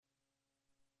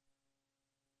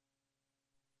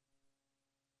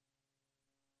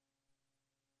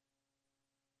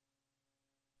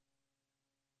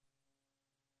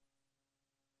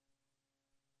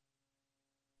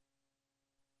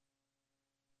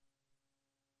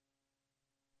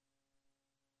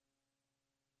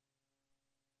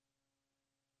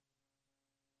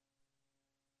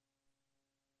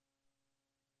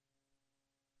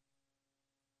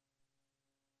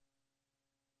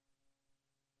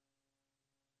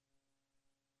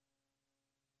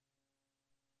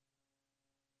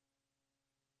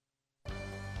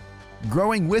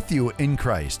growing with you in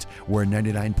Christ. We're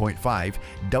 99.5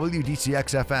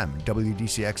 WDCX FM,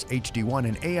 WDCX HD1,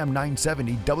 and AM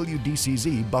 970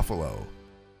 WDCZ Buffalo.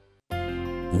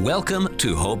 Welcome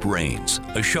to Hope Reigns,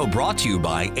 a show brought to you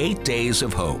by 8 Days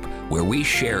of Hope, where we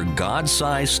share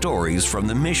God-sized stories from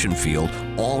the mission field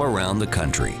all around the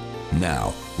country.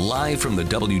 Now, live from the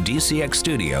WDCX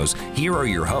studios, here are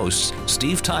your hosts,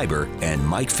 Steve Tiber and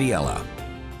Mike Fiella.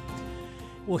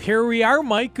 Well, here we are,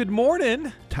 Mike. Good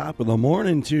morning. Top of the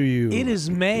morning to you. It is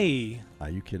May. Are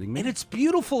you kidding me? And it's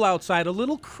beautiful outside, a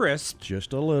little crisp.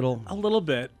 Just a little. A little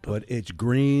bit. But it's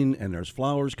green, and there's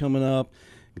flowers coming up.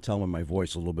 You can tell by my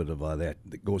voice a little bit of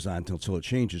that goes on until it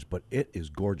changes, but it is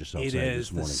gorgeous outside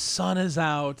this morning. The sun is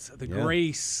out. The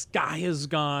gray sky is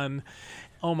gone.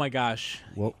 Oh, my gosh.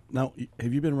 Well, now,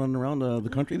 have you been running around the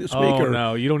country this week? Oh,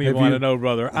 no. You don't even want to know,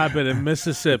 brother. I've been in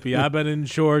Mississippi. I've been in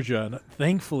Georgia. And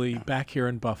thankfully, back here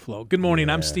in Buffalo. Good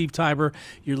morning. I'm Steve Tiber.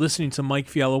 You're listening to Mike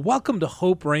Fiella. Welcome to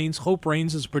Hope Reigns. Hope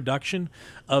Reigns is a production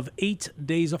of 8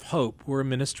 Days of Hope. We're a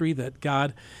ministry that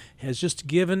God has just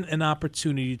given an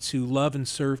opportunity to love and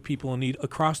serve people in need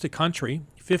across the country.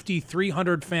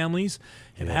 5,300 families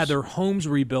have had their homes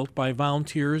rebuilt by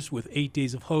volunteers with 8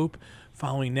 Days of Hope,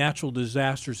 following natural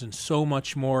disasters and so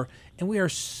much more. And we are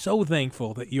so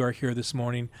thankful that you are here this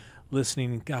morning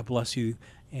listening. God bless you.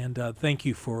 And thank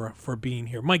you for being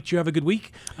here. Mike, do you have a good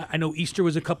week? I know Easter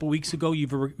was a couple weeks ago.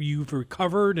 You've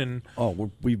recovered and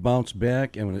we bounced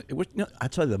back, and it was. I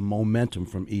tell you, the momentum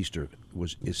from Easter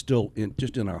is still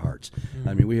just in our hearts. Mm-hmm.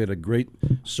 I mean, we had a great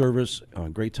service, a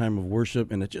great time of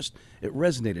worship, and it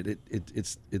resonated.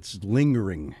 It's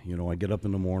lingering. You know, I get up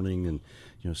in the morning and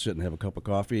sit and have a cup of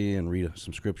coffee and read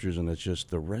some scriptures, and it's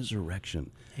just the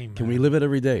resurrection. Amen. Can we live it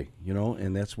every day?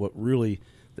 And that's what really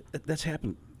that's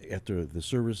happened after the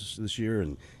service this year,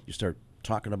 and you start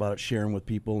talking about it, sharing with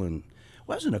people. And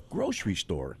I was in a grocery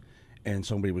store, and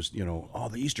somebody was,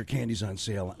 the Easter candy's on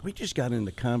sale. We just got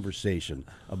into conversation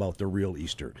about the real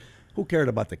Easter. Who cared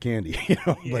about the candy?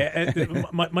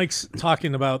 Mike's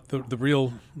talking about the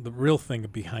real thing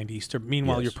behind Easter.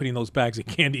 Meanwhile, you're putting those bags of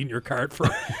candy in your cart for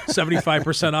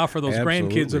 75% off for those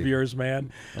grandkids of yours,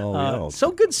 man.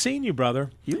 So good seeing you,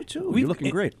 brother. You too. You're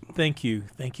looking great. Thank you.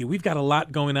 We've got a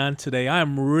lot going on today.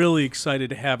 I'm really excited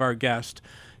to have our guest,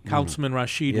 Councilman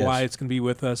Rashid Wyatt's going to be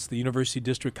with us, the University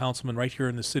District Councilman right here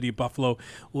in the city of Buffalo.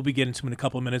 We'll be getting to him in a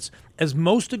couple of minutes. As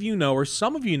most of you know, or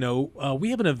some of you know,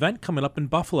 we have an event coming up in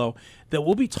Buffalo that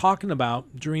we'll be talking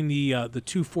about during the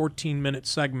 2 14-minute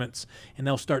segments, and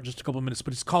they'll start just a couple of minutes.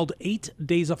 But it's called 8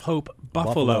 Days of Hope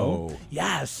Buffalo.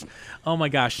 Yes. Oh, my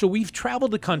gosh. So we've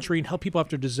traveled the country and helped people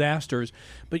after disasters,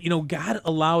 but, God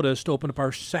allowed us to open up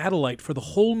our satellite for the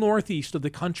whole northeast of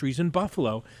the countries in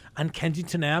Buffalo on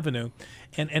Kensington Avenue.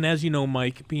 And as you know,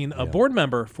 Mike, being a board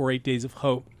member for 8 Days of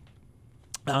Hope,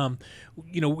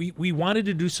 we wanted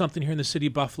to do something here in the city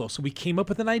of Buffalo. So we came up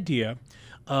with an idea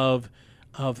of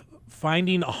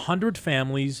finding 100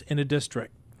 families in a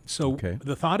district. So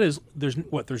the thought is there's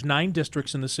 9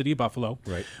 districts in the city of Buffalo.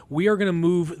 Right. We are going to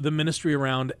move the ministry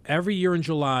around every year in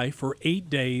July for 8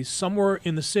 days somewhere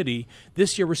in the city.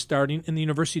 This year we're starting in the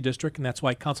University District, and that's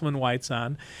why Councilman Wyatt's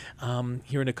on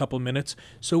here in a couple of minutes.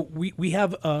 So we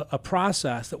have a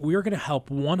process that we are going to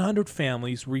help 100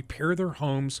 families repair their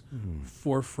homes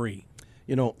for free.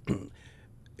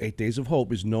 8 Days of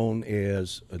Hope is known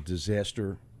as a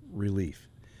disaster relief.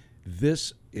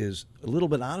 This is a little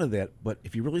bit out of that, but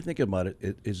if you really think about it,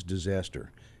 it is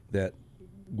disaster. That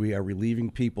we are relieving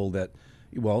people that,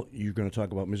 you're going to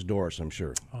talk about Ms. Doris, I'm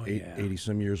sure,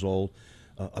 80-some years old,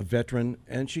 a veteran,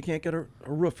 and she can't get a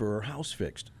roof or her house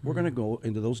fixed. We're going to go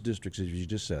into those districts, as you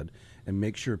just said, and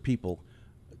make sure people,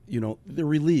 they're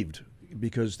relieved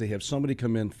because they have somebody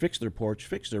come in, fix their porch,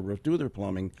 fix their roof, do their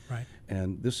plumbing. Right.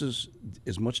 And this is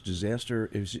as much disaster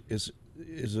as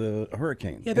a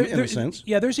hurricane, in a sense.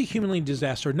 Yeah, there's a human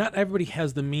disaster. Not everybody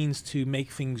has the means to make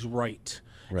things right.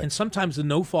 Right. And sometimes the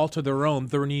no fault of their own,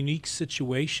 they're in a unique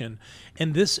situation.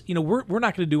 And this, we're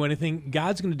not going to do anything.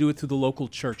 God's going to do it through the local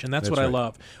church, and that's what right. I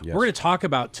love. Yes. We're going to talk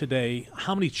about today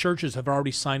how many churches have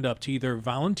already signed up to either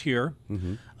volunteer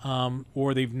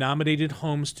or they've nominated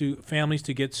families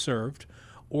to get served,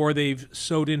 or they've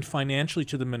sewed in financially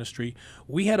to the ministry.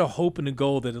 We had a hope and a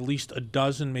goal that at least a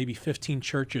dozen, maybe 15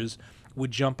 churches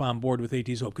would jump on board with 8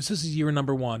 Days of Hope, because this is year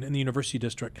number 1 in the University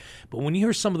District. But when you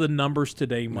hear some of the numbers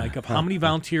today, Mike, of how many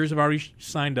volunteers have already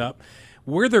signed up,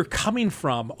 where they're coming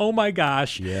from, oh my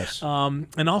gosh. Yes.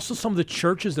 And also some of the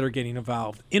churches that are getting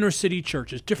involved, inner city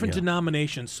churches, different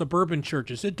denominations, suburban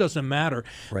churches, it doesn't matter.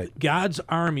 Right. God's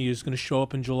army is going to show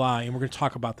up in July, and we're going to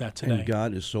talk about that today. And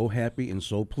God is so happy and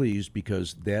so pleased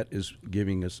because that is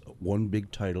giving us one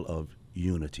big title of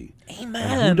unity.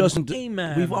 Amen. And who doesn't?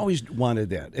 Amen. We've always wanted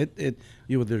that.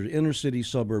 There's inner city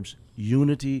suburbs,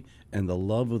 unity, and the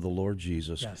love of the Lord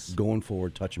Jesus going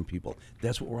forward, touching people.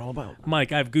 That's what we're all about.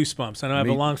 Mike, I have goosebumps. I know I have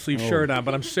a long sleeve shirt on,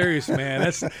 but I'm serious, man.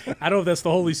 I don't know if that's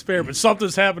the Holy Spirit, but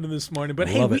something's happening this morning. But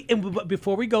but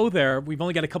before we go there, we've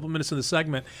only got a couple minutes in the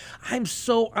segment. I'm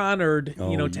so honored,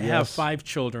 to have 5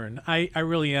 children. I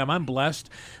really am. I'm blessed.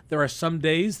 There are some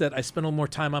days that I spend a little more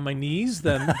time on my knees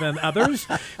than others.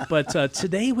 But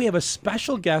today we have a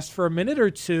special guest for a minute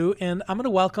or two, and I'm going to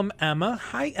welcome Emma.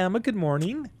 Hi, Emma. Good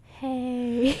morning.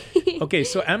 Hey. Okay,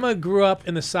 so Emma grew up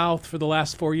in the South for the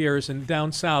last 4 years, and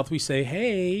down South we say,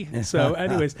 hey. So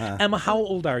anyways, Emma, how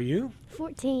old are you?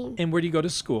 14. And where do you go to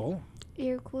school?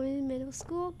 Iroquois Middle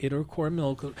School. Iroquois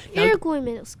Middle School. Iroquois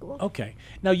Middle School. Okay.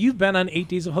 Now, you've been on 8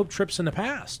 Days of Hope trips in the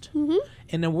past. Mm-hmm.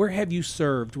 And then where have you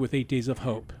served with 8 Days of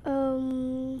Hope?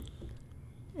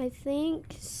 I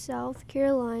think South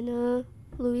Carolina,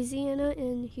 Louisiana,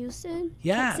 and Houston,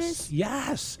 Texas.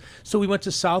 Yes. So we went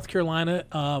to South Carolina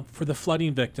for the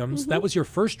flooding victims. That was your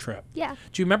first trip. Yeah.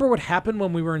 Do you remember what happened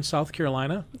when we were in South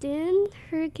Carolina? Then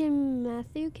Hurricane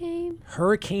Matthew came.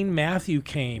 Hurricane Matthew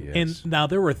came. Yes. And now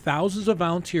there were thousands of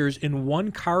volunteers, and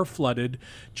one car flooded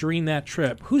during that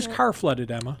trip. Whose car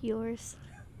flooded, Emma? Yours.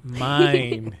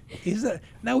 Mine.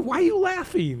 Now, why are you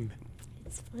laughing?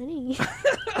 It's funny.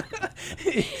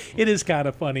 It is kind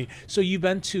of funny. So you've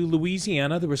been to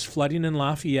Louisiana. There was flooding in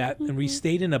Lafayette, and we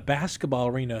stayed in a basketball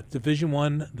arena, Division I,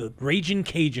 the Raging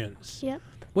Cajuns. Yep.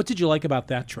 What did you like about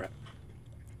that trip?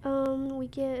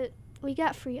 We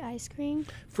got free ice cream.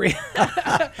 Free.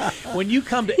 When you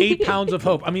come to 8 Pounds of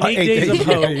Hope, 8 Days of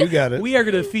Hope, you got it. We are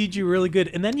going to feed you really good.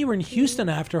 And then you were in Houston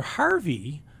after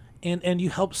Harvey, and you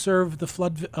helped serve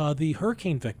the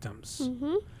hurricane victims.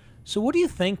 Mm-hmm. So what do you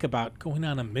think about going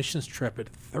on a missions trip at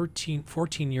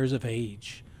 14 years of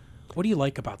age? What do you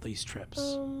like about these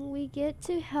trips? We get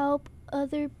to help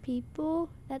other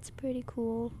people. That's pretty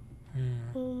cool.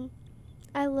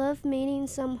 I love meeting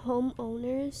some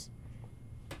homeowners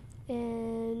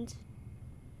and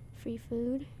free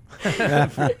food.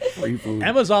 Free food.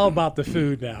 Emma's all about the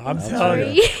food now. I'm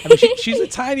telling you. you. She's a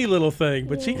tiny little thing,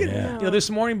 but she can. Yeah. This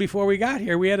morning before we got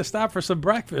here, we had to stop for some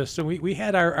breakfast, and we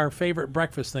had our favorite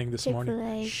breakfast thing this morning.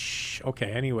 Chick-fil-A. Shh.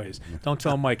 Okay. Anyways, don't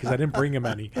tell Mike because I didn't bring him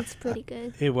any. It's pretty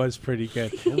good. It was pretty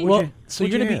good. What'd So you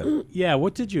you're gonna have? be. Yeah.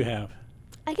 What did you have?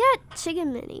 I got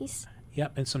chicken minis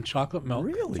Yep, and some chocolate milk.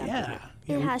 Really? Yeah.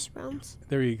 and hash browns.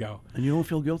 There you go. And you don't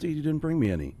feel guilty you didn't bring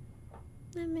me any?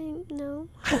 I mean, no.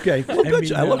 Okay. Well, good.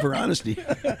 mean, I love her honesty.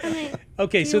 I mean,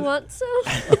 Okay. do So you want some?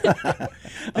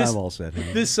 I'm all set.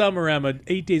 this summer, Emma,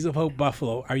 8 Days of Hope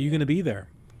Buffalo. Are you going to be there?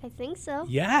 I think so.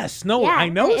 Yes. No, Yeah, I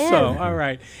know I so. am. All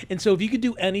right. And so if you could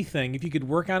do anything, if you could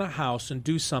work on a house and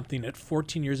do something at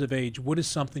 14 years of age, what is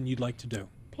something you'd like to do?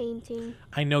 Painting.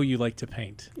 I know you like to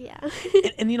paint. Yeah.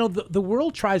 And the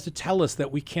world tries to tell us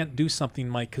that we can't do something,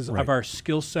 Mike, because Right. of our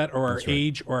skill set or our That's right.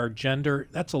 age or our gender.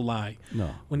 That's a lie.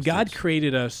 No. When it's- God it's-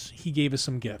 created us, he gave us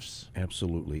some gifts.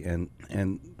 Absolutely. And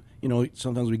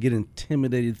sometimes we get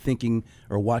intimidated thinking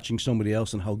or watching somebody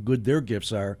else and how good their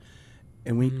gifts are,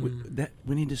 and we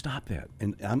need to stop that.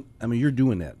 And you're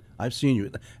doing that. I've seen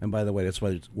you. And by the way, that's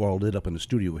why we're all lit up in the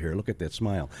studio here. Look at that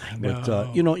smile. know.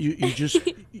 But you just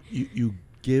you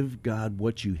give God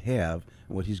what you have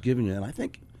and what He's given you, and I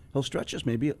think He'll stretch us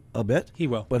maybe a bit. He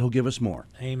will. But He'll give us more.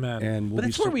 Amen. And we'll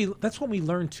but that's when we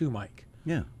learn too, Mike.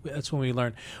 Yeah. That's when we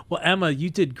learn. Well, Emma, you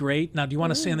did great. Now, do you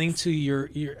want to say anything to your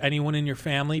anyone in your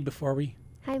family before we?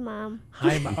 Hi, Mom.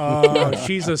 Hi, oh,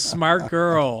 she's a smart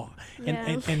girl.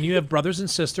 Yeah. And you have brothers and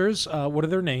sisters. What are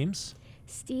their names?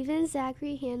 Steven,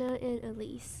 Zachary, Hannah, and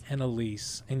Elise. And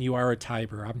Elise. And you are a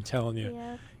Tiber, I'm telling you.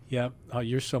 Yeah. Yep. Oh,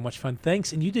 you're so much fun.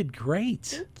 Thanks. And you did great.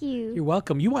 Thank you. You're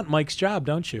welcome. You want Mike's job,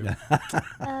 don't you?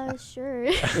 Sure.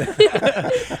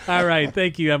 All right.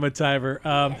 Thank you, Emma Tiber.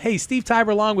 Hey, Steve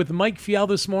Tiber along with Mike Fiel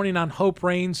this morning on Hope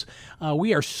Reigns.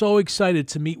 We are so excited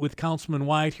to meet with Councilman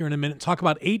Wyatt here in a minute. Talk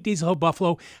about 8 Days of Hope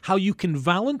Buffalo, how you can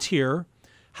volunteer,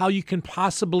 how you can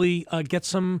possibly get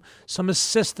some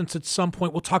assistance at some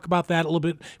point. We'll talk about that a little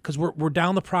bit because we're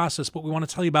down the process, but we want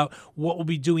to tell you about what we'll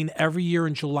be doing every year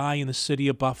in July in the city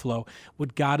of Buffalo.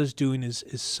 What God is doing is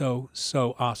so,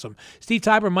 so awesome. Steve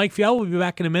Tiber, Mike Fiel, we'll be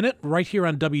back in a minute right here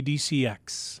on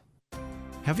WDCX.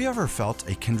 Have you ever felt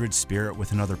a kindred spirit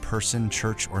with another person,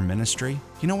 church, or ministry?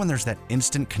 You know when there's that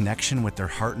instant connection with their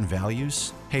heart and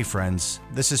values? Hey friends,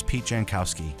 this is Pete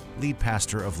Jankowski, lead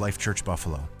pastor of Life Church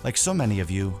Buffalo. Like so many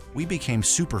of you, we became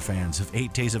super fans of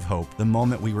 8 Days of Hope the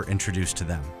moment we were introduced to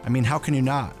them. I mean, how can you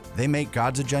not? They make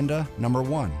God's agenda number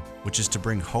one, which is to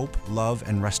bring hope, love,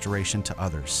 and restoration to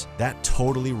others. That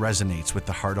totally resonates with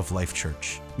the heart of Life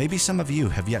Church. Maybe some of you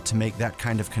have yet to make that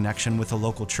kind of connection with a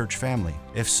local church family.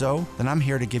 If so, then I'm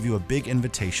here to give you a big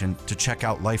invitation to check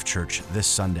out Life Church this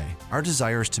Sunday. Our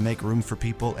desire is to make room for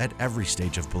people at every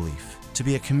stage of belief, to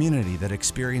be a community that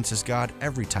experiences God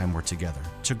every time we're together,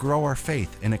 to grow our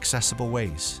faith in accessible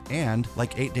ways, and,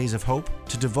 like 8 Days of Hope,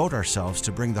 to devote ourselves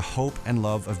to bring the hope and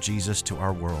love of Jesus to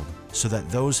our world, so that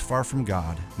those far from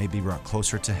God may be brought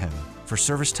closer to Him. For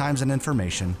service times and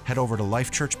information, head over to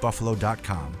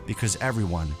lifechurchbuffalo.com, because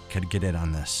everyone could get in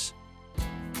on this.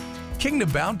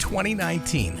 Kingdom Bound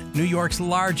 2019, New York's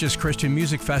largest Christian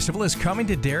music festival, is coming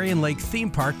to Darien Lake Theme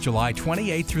Park July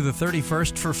 28th through the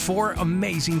 31st for 4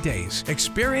 amazing days.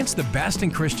 Experience the best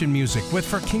in Christian music with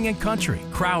For King and Country,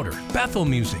 Crowder, Bethel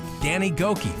Music, Danny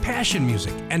Goki, Passion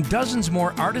Music, and dozens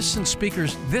more artists and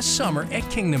speakers this summer at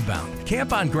Kingdom Bound.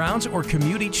 Camp on grounds or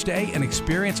commute each day and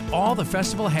experience all the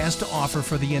festival has to offer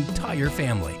for the entire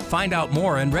family. Find out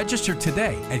more and register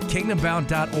today at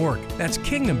kingdombound.org. That's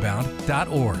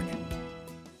kingdombound.org.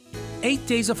 8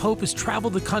 Days of Hope has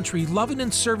traveled the country loving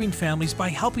and serving families by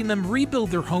helping them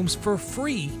rebuild their homes for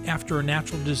free after a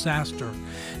natural disaster.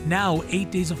 Now,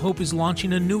 8 Days of Hope is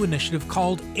launching a new initiative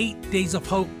called 8 Days of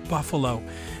Hope Buffalo.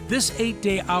 This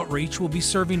 8-day outreach will be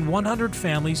serving 100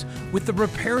 families with the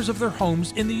repairs of their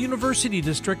homes in the University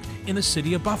District in the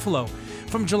city of Buffalo.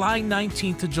 From July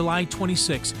 19th to July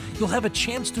 26th, you'll have a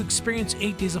chance to experience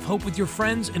 8 Days of Hope with your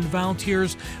friends and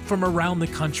volunteers from around the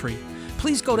country.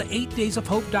 Please go to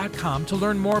 8daysofhope.com to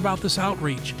learn more about this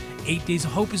outreach. 8 Days of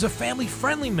Hope is a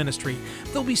family-friendly ministry.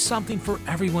 There'll be something for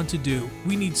everyone to do.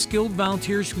 We need skilled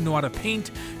volunteers who know how to paint,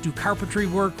 do carpentry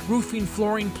work, roofing,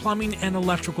 flooring, plumbing, and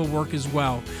electrical work as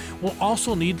well. We'll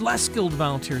also need less skilled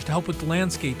volunteers to help with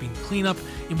landscaping, cleanup,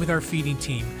 and with our feeding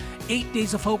team. 8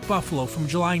 Days of Hope Buffalo from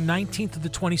July 19th to the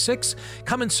 26th.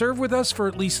 Come and serve with us for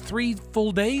at least 3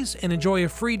 full days and enjoy a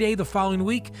free day the following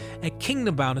week at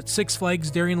Kingdom Bound at Six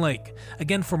Flags Darien Lake.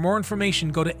 Again, for more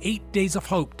information, go to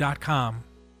 8daysofhope.com.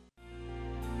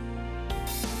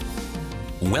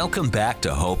 Welcome back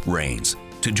to Hope Reigns.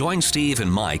 To join Steve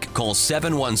and Mike, call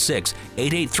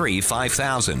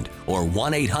 716-883-5000 or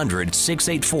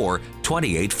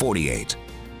 1-800-684-2848.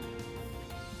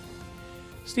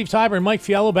 Steve Tiber and Mike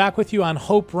Fiallo back with you on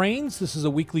Hope Reigns. This is a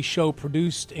weekly show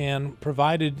produced and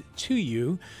provided to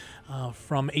you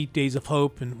from 8 Days of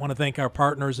Hope, and want to thank our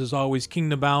partners as always,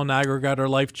 Kingdom Bound, Niagara Gutter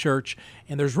Life Church.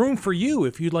 And there's room for you.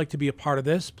 If you'd like to be a part of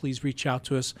this, please reach out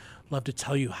to us. Love to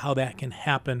tell you how that can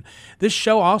happen. This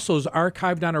show also is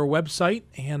archived on our website,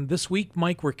 and this week,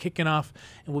 Mike, we're kicking off,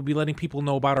 and we'll be letting people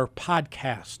know about our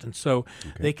podcast, and so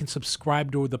they can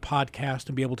subscribe to the podcast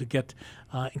and be able to get,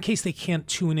 in case they can't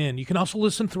tune in. You can also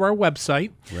listen through our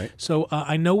website. Right. So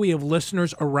I know we have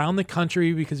listeners around the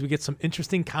country because we get some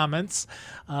interesting comments.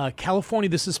 California,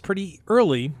 this is pretty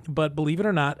early, but believe it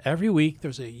or not, every week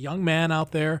there's a young man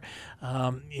out there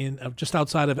just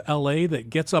outside of L.A. that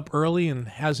gets up early and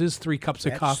has his 3 cups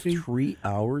of coffee. 3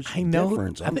 hours I know.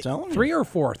 difference. I'm telling you. 3 or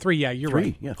 4? 3, yeah, you're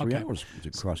right. Yeah, 3 hours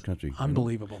cross country.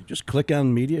 Unbelievable. Just click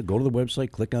on media, go to the website,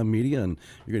 click on media, and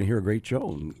you're going to hear a great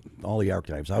show and all the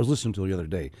archives. I was listening to it the other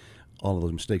day. All of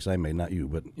those mistakes I made, not you,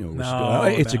 but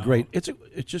it's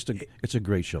a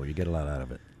great show. You get a lot out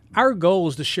of it. Our goal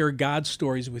is to share God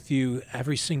stories with you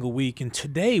every single week. And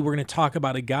today we're going to talk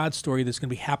about a God story that's going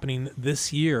to be happening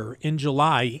this year in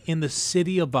July in the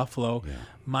city of Buffalo,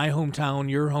 my hometown,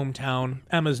 your hometown,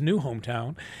 Emma's new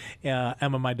hometown.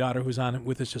 Emma, my daughter, who's on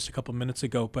with us just a couple minutes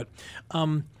ago. But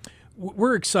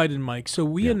we're excited, Mike. So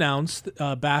we announced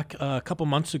back a couple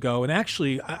months ago, and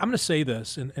actually I'm going to say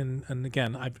this, and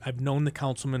again, I've known the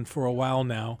councilman for a while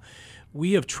now.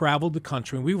 We have traveled the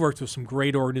country, and we worked with some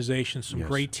great organizations, some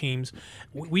great teams.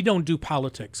 We don't do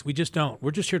politics. We just don't.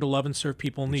 We're just here to love and serve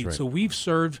people in need. Right. So we've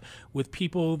served with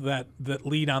people that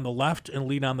lead on the left and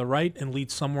lead on the right and lead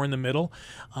somewhere in the middle.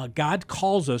 God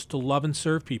calls us to love and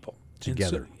serve people.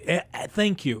 Together. So,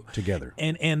 thank you. Together.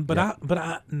 But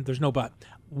there's no but.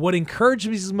 What encouraged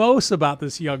me most about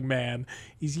this young man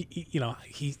is,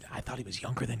 I thought he was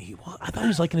younger than he was. I thought he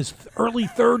was like in his early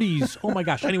 30s. Oh, my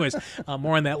gosh. Anyways,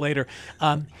 more on that later.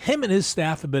 Him and his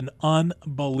staff have been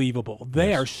unbelievable.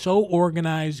 They are so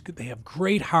organized. They have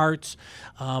great hearts.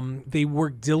 They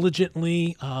work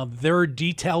diligently. They're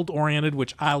detailed-oriented,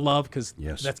 which I love because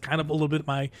that's kind of a little bit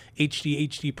my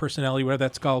HD personality, whatever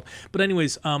that's called. But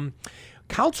anyways,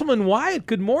 Councilman Wyatt,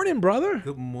 good morning, brother.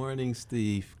 Good morning,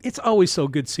 Steve. It's always so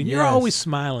good seeing you. You're always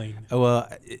smiling. Well,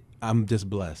 I'm just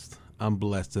blessed. I'm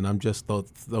blessed, and I'm just so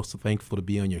thankful to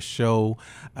be on your show.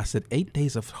 I said 8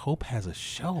 Days of Hope has a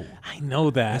show. I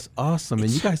know that. That's awesome, and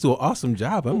you guys do an awesome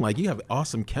job. I'm like, you have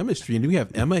awesome chemistry, and we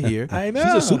have Emma here. I know.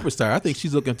 She's a superstar. I think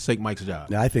she's looking to take Mike's job.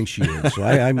 Yeah, I think she is. So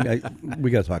we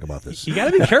got to talk about this. You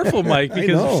got to be careful, Mike,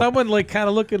 because know. if someone like kind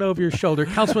of looking over your shoulder,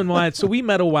 Councilman Wyatt. So we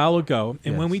met a while ago,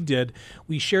 and when we did,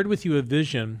 we shared with you a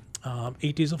vision.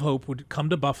 8 Days of Hope would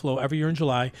come to Buffalo every year in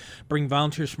July, bring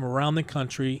volunteers from around the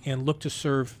country, and look to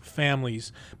serve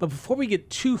families. But before we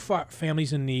get too far,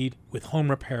 families in need with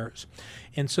home repairs.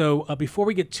 And so before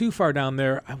we get too far down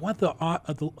there, I want the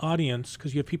audience,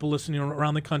 because you have people listening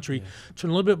around the country, to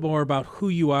learn a little bit more about who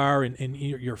you are and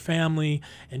your family.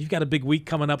 And you've got a big week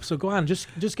coming up. So go on, just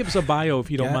give us a bio if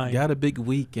you don't mind. Got a big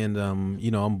week, and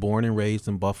I'm born and raised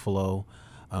in Buffalo.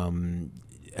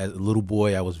 As a little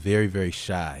boy, I was very, very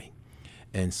shy.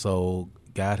 And so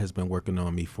God has been working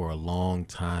on me for a long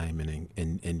time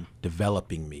and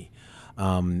developing me.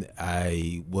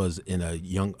 I was in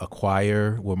a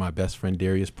choir where my best friend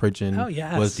Darius Pridgeon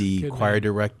was the choir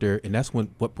director, and that's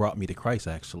what brought me to Christ,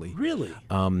 actually. Really?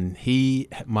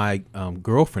 My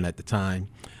girlfriend at the time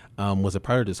was a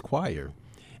part of this choir.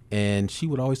 And she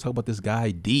would always talk about this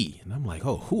guy, D. And I'm like,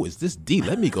 oh, who is this D?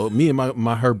 Let me go. Me and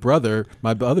her brother,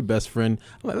 my other best friend,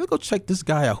 I'm like, let's go check this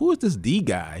guy out. Who is this D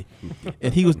guy?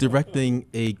 And he was directing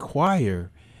a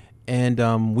choir.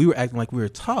 And we were acting like we were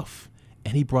tough.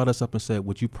 And he brought us up and said,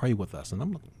 would you pray with us? And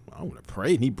I'm like, I want to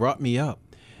pray. And he brought me up.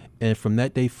 And from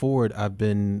that day forward, I've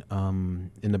been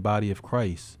in the body of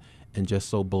Christ and just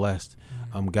so blessed.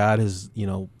 God has,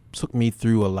 took me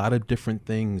through a lot of different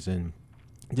things. And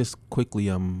just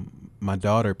quickly, my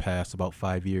daughter passed about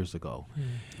 5 years ago,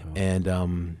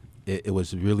 and it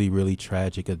was really, really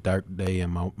tragic. A dark day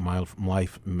in my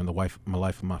life,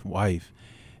 of my wife,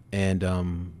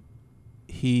 and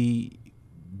he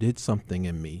did something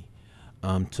in me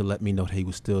to let me know that he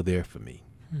was still there for me,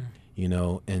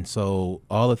 And so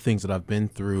all the things that I've been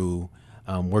through,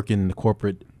 working in the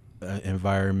corporate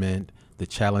environment, the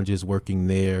challenges working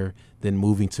there, then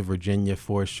moving to Virginia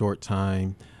for a short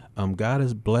time. God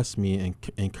has blessed me and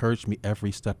encouraged me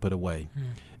every step of the way.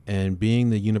 And being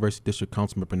the University District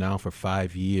Councilman now for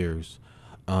 5 years,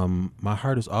 my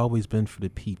heart has always been for the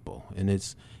people. And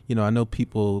it's, I know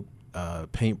people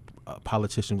paint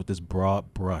politicians with this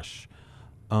broad brush.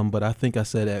 But I think I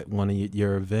said at one of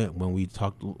your event when we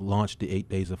launched the 8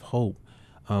 Days of Hope,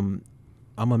 I'm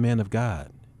a man of God.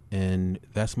 And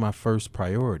that's my first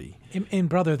priority. And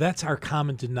brother, that's our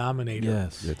common denominator.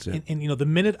 Yes. That's it. And the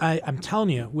minute I'm telling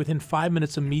you, within 5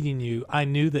 minutes of meeting you, I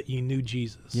knew that you knew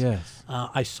Jesus. Yes.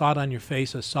 I saw it on your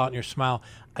face. I saw it in your smile.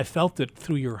 I felt it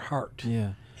through your heart.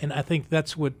 Yeah. And I think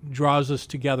that's what draws us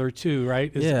together too,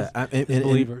 right? As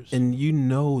believers. And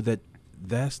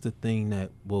that's the thing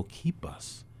that will keep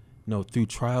us, through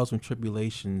trials and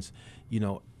tribulations,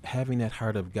 having that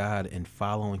heart of God and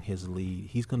following his lead,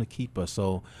 he's going to keep us.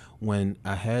 So when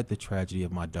I had the tragedy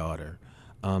of my daughter,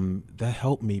 that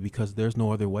helped me because there's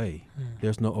no other way.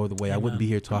 There's no other way. Amen. I wouldn't be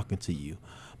here talking to you.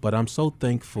 But I'm so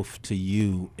thankful to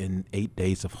you in 8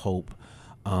 Days of Hope,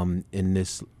 in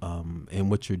this, in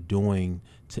what you're doing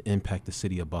to impact the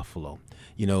city of Buffalo.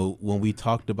 When we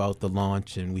talked about the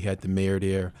launch and we had the mayor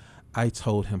there, I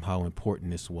told him how important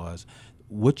this was.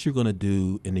 What you're going to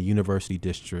do in the university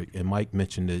district, and Mike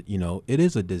mentioned that, it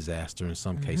is a disaster in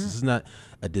some cases. It's not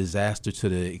a disaster to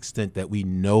the extent that we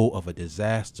know of a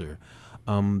disaster.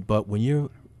 But when you're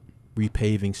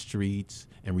repaving streets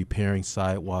and repairing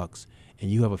sidewalks, and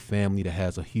you have a family that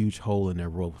has a huge hole in their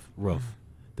roof,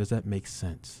 does that make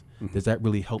sense? Does that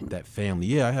really help that family?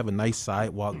 Yeah, I have a nice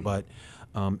sidewalk, but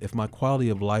if my quality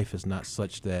of life is not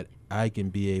such that I can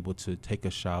be able to take a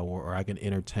shower or I can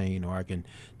entertain or I can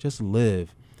just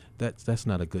live, that's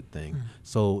not a good thing.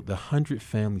 So the 100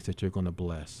 families that you're going to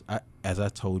bless, as I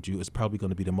told you, is probably going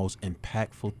to be the most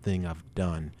impactful thing I've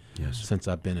done since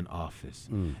I've been in office.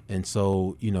 And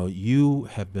so, you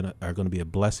are going to be a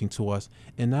blessing to us,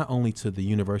 and not only to the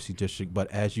university district,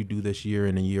 but as you do this year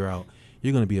in and year out,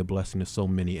 you're going to be a blessing to so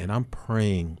many. And I'm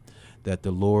praying that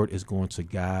the Lord is going to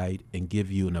guide and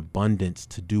give you an abundance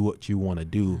to do what you want to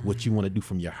do, what you want to do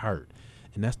from your heart.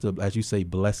 And that's as you say,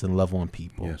 bless and love on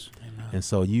people. Yes. Amen. And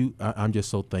so I'm just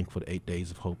so thankful for the 8 Days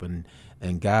of Hope. And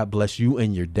God bless you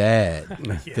and your dad,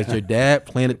 because your dad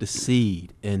planted the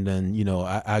seed. And then,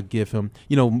 I give him,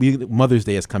 Mother's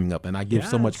Day is coming up, and I give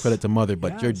so much credit to Mother,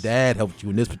 but your dad helped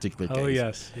you in this particular case. Oh,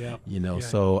 yes. Yeah.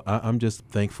 So I'm just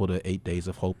thankful to 8 Days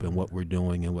of Hope and what we're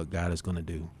doing and what God is going to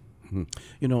do.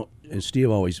 And Steve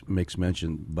always makes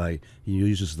mention he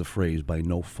uses the phrase, by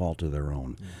no fault of their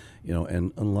own.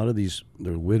 And a lot of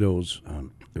they're widows,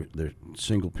 they're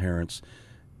single parents.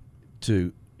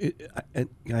 To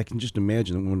I can just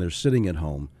imagine when they're sitting at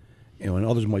home, and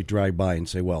others might drive by and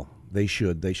say, well, they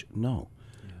should. No,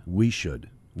 we should,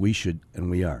 and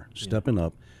we are stepping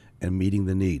up and meeting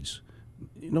the needs.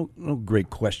 No great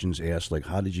questions asked like,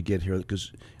 how did you get here?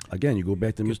 Because, again, you go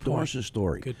back to Miss Doris's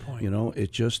story. Good point.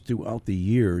 It's just throughout the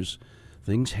years,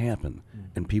 things happen,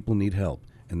 and people need help.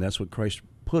 And that's what Christ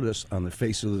put us on the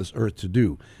face of this earth to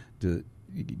do, to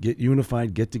get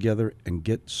unified, get together, and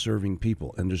get serving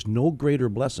people. And there's no greater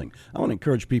blessing. I want to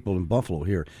encourage people in Buffalo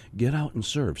here, get out and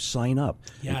serve, sign up,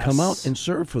 and come out and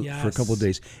serve for a couple of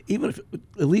days, even if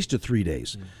at least 3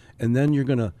 days. And then you're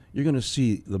gonna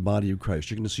see the body of Christ.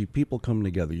 You're gonna see people come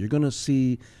together. You're gonna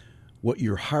see what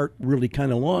your heart really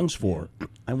kind of longs for.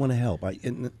 I want to help.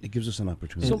 And it gives us an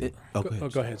opportunity.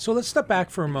 Go ahead. So let's step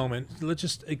back for a moment. Let's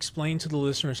just explain to the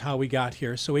listeners how we got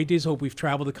here. So 8 Days of Hope, we've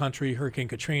traveled the country, Hurricane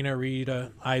Katrina,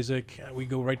 Rita, Isaac. We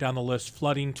go right down the list,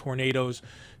 flooding, tornadoes,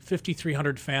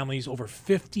 5,300 families, over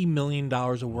 $50 million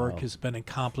of work has been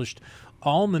accomplished,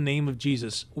 all in the name of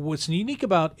Jesus. What's unique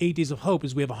about 8 Days of Hope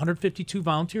is we have 152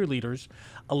 volunteer leaders,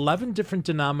 11 different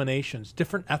denominations,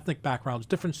 different ethnic backgrounds,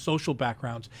 different social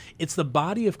backgrounds. It's the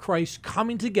body of Christ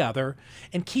coming together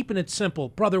and keeping it simple.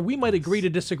 Brother, we might agree to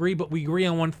disagree, but we agree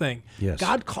on one thing. Yes.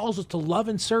 God calls us to love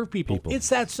and serve people. It's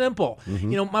that simple.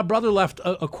 My brother left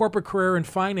a corporate career in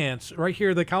finance, right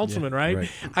here, the councilman, right?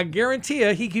 I guarantee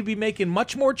you he could be making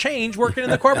much more change working in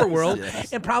the corporate world.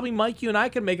 And probably, Mike, you and I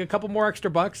could make a couple more extra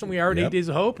bucks than we are at 8 Days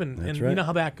of Hope, and you know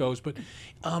how that goes. But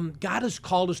God has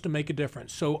called us to make a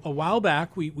difference. So a while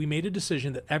back, we made a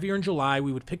decision that every year in July,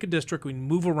 we would pick a district, we'd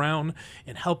move around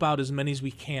and help out as many as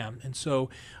we can. And so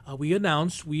we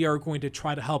announced we are going to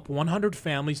try to help 100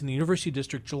 families in the University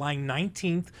District July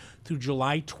 19th through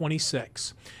July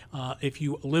 26th. If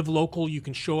you live local, you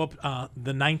can show up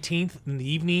the 19th in the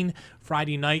evening,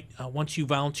 Friday night, once you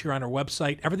volunteer on our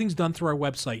website. Everything's done through our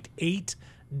website,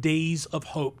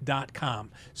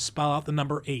 8daysofhope.com. Spell out the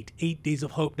number 8,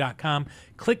 8daysofhope.com.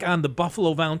 Click on the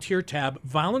Buffalo Volunteer tab,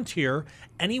 volunteer.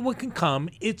 Anyone can come.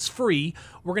 It's free.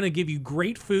 We're going to give you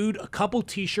great food, a couple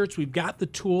T-shirts. We've got the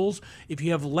tools. If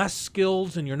you have less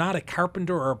skills and you're not a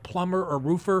carpenter or a plumber or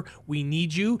roofer, we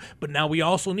need you. But now we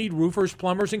also need roofers,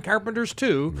 plumbers, and carpenters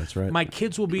too. That's right. My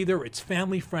kids will be there. It's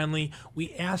family friendly.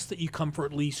 We ask that you come for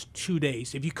at least 2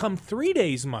 days. If you come 3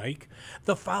 days, Mike,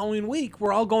 the following week,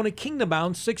 we're all going to Kingdom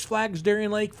Bound, Six Flags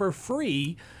Darien Lake for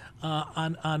free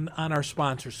on our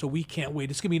sponsors. So we can't wait.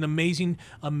 It's going to be an amazing,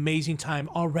 amazing time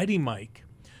already, Mike.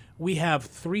 We have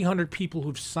 300 people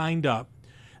who've signed up.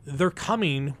 They're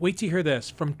coming, wait to hear this,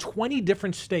 from 20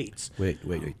 different states. Wait,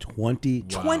 20?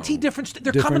 20 different states.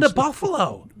 They're coming to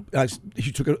Buffalo.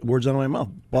 You took words out of my mouth.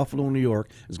 Buffalo, New York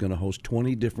is going to host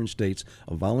 20 different states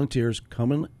of volunteers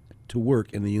coming to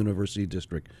work in the University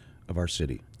District of our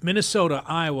city. Minnesota,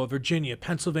 Iowa, Virginia,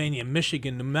 Pennsylvania,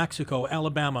 Michigan, New Mexico,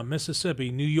 Alabama,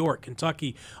 Mississippi, New York,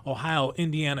 Kentucky, Ohio,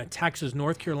 Indiana, Texas,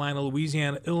 North Carolina,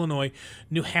 Louisiana, Illinois,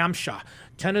 New Hampshire,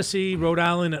 Tennessee, Rhode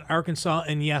Island, and Arkansas,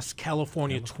 and yes,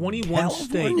 California. 21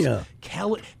 states.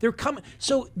 They're coming.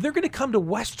 So they're going to come to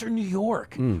Western New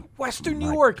York. Western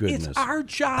New York. Goodness. It's our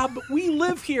job. We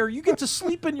live here. You get to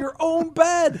sleep in your own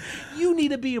bed. You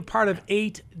need to be a part of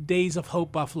 8 Days of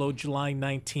Hope Buffalo, July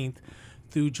 19th.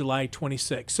 Through July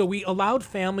 26th. So we allowed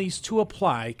families to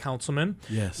apply, Councilman.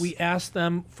 Yes. We asked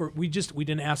them we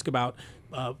didn't ask about,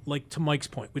 like to Mike's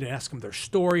point, we didn't ask them their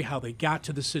story, how they got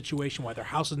to the situation, why their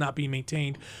house is not being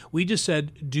maintained. We just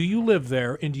said, do you live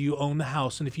there and do you own the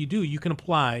house? And if you do, you can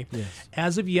apply. Yes.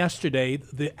 As of yesterday,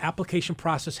 the application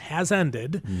process has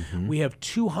ended. We have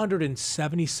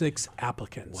 276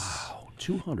 applicants. Wow,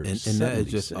 276. And that is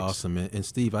just awesome. And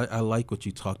Steve, I like what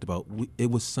you talked about.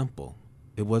 It was simple.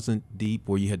 It wasn't deep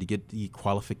where you had to get the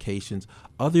qualifications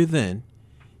other than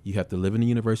you have to live in the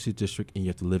University District and you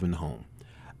have to live in the home.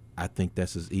 I think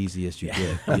that's as easy as you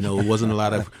get. It wasn't a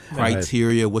lot of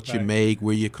criteria, what you make,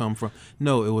 where you come from.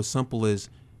 No, it was simple as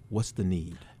what's the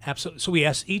need. Absolutely. So we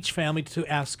asked each family to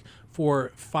ask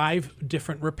for 5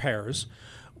 different repairs.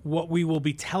 What we will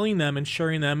be telling them and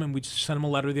sharing them, and we just sent them a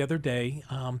letter the other day,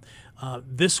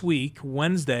 this week,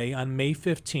 Wednesday, on May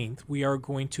 15th, we are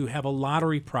going to have a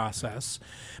lottery process.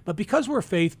 But because we're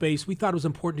faith-based, we thought it was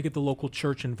important to get the local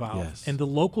church involved. Yes. And the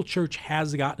local church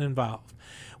has gotten involved.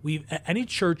 Any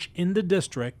church in the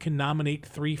district can nominate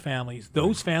 3 families.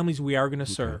 Those families we are going to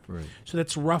serve. Right. So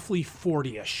that's roughly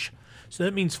 40-ish. So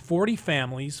that means 40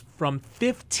 families from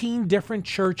 15 different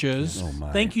churches. Oh,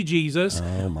 my. Thank you, Jesus.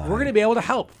 Oh, my. We're going to be able to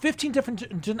help. 15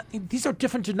 different, these are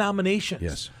different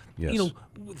denominations. Yes.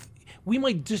 we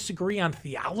might disagree on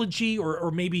theology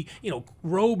or maybe,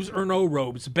 robes or no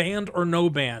robes, band or no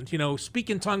band, speak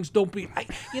in tongues, don't be.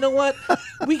 You know what?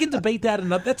 We can debate that.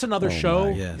 That's another show.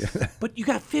 Yes. But you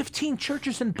got 15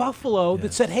 churches in Buffalo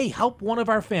that said, hey, help one of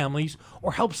our families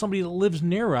or help somebody that lives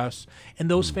near us, and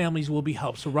those families will be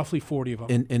helped. So roughly 40 of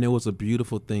them. And it was a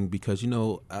beautiful thing because,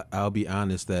 I'll be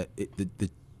honest that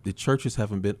the churches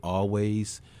haven't been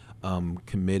always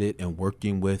committed and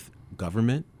working with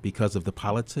government because of the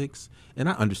politics. And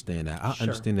I understand that. I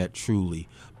understand that truly.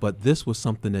 But this was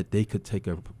something that they could take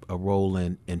a role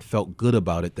in and felt good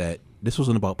about it, that this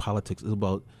wasn't about politics. It was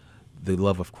about the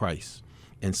love of Christ.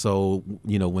 And so,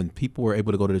 when people were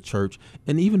able to go to the church,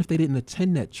 and even if they didn't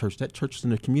attend that church was in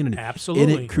the community.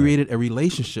 Absolutely. And it created a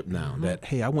relationship now that,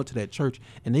 hey, I went to that church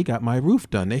and they got my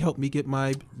roof done. They helped me get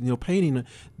my, painting.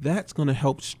 That's going to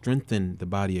help strengthen the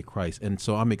body of Christ. And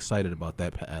so I'm excited about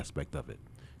that aspect of it.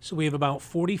 So we have about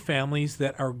 40 families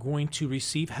that are going to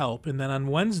receive help. And then on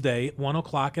Wednesday at 1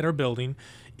 o'clock at our building,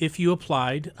 if you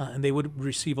applied, and they would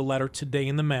receive a letter today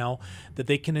in the mail that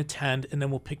they can attend, and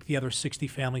then we'll pick the other 60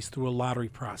 families through a lottery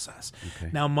process. Okay.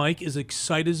 Now, Mike, as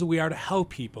excited as we are to help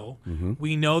people,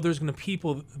 we know there's going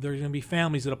to be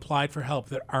families that applied for help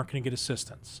that aren't going to get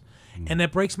assistance. And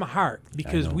that breaks my heart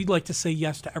because we'd like to say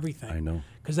yes to everything. I know.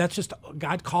 Because that's just,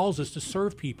 God calls us to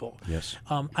serve people. Yes.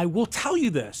 I will tell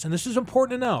you this, and this is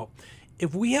important to know.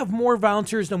 If we have more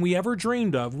volunteers than we ever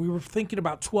dreamed of, we were thinking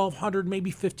about 1,200, maybe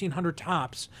 1,500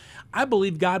 tops, I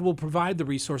believe God will provide the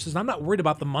resources. I'm not worried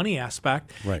about the money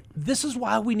aspect. Right. This is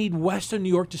why we need Western New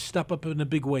York to step up in a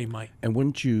big way, Mike. And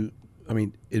wouldn't you,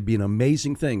 it'd be an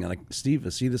amazing thing. And Steve, I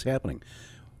see this happening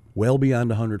well beyond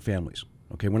 100 families.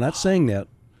 Okay, we're not saying that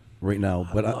right now,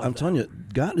 but I'm telling you,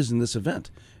 God is in this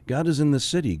event. God is in this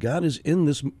city. God is in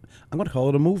this, I'm going to call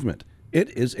it a movement.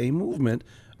 It is a movement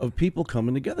of people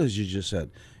coming together, as you just said.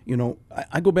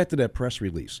 I go back to that press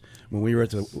release when we were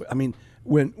at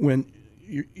when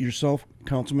yourself,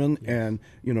 Councilman, and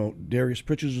Darius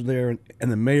Pritchard was there,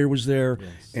 and the mayor was there,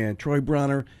 and Troy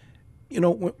Bronner.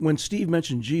 When Steve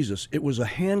mentioned Jesus, it was a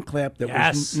hand clap that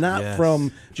was not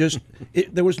from just.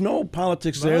 There was no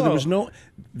politics there.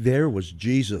 There was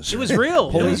Jesus. It was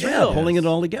real. Pulling it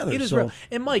all together. It is real.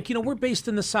 And Mike, we're based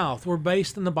in the South. We're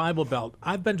based in the Bible Belt.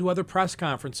 I've been to other press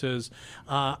conferences.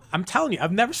 I'm telling you,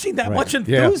 I've never seen that much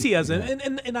enthusiasm.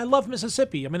 Yeah. And I love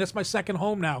Mississippi. That's my second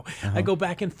home now. I go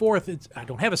back and forth. I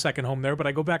don't have a second home there, but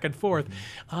I go back and forth.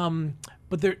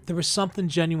 But there was something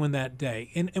genuine that day.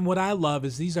 And what I love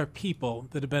is these are people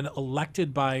that have been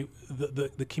elected by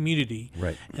the community.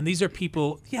 Right. And these are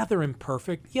people, they're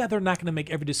imperfect. They're not going to make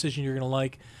every decision you're going to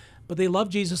like. But they love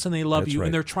Jesus and they love you,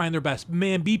 and they're trying their best.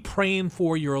 Man, be praying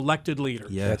for your elected leader.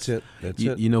 Yes. That's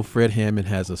it. Fred Hammond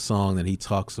has a song that he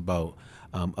talks about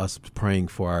us praying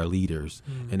for our leaders.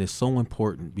 And it's so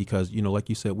important because, like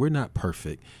you said, we're not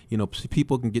perfect.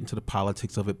 People can get into the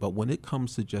politics of it, but when it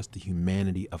comes to just the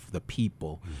humanity of the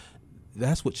people,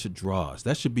 that's what should draw us.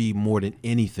 That should be more than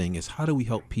anything is how do we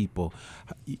help people?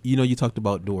 You talked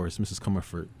about Doris, Mrs.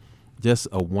 Comerford, just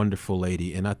a wonderful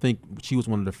lady. And I think she was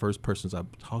one of the first persons I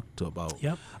talked to about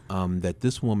that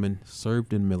this woman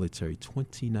served in the military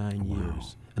 29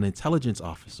 years, an intelligence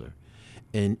officer.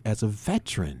 And as a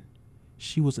veteran,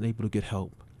 she wasn't able to get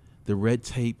help. The red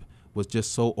tape was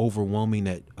just so overwhelming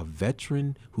that a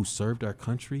veteran who served our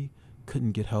country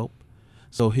couldn't get help.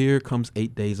 So here comes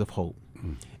 8 Days of Hope.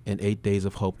 And 8 Days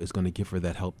of Hope is going to give her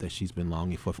that help that she's been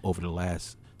longing for over the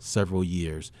last several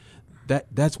years.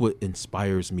 That's what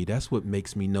inspires me. That's what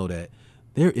makes me know that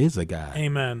there is a God.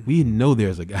 Amen. We know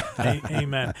there's a God.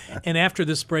 Amen. And after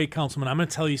this break, Councilman, I'm going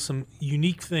to tell you some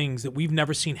unique things that we've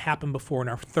never seen happen before in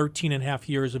our 13 and a half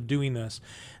years of doing this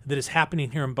that is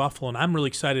happening here in Buffalo. And I'm really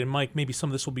excited. And Mike, maybe some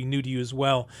of this will be new to you as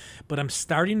well. But I'm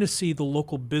starting to see the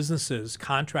local businesses,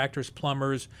 contractors,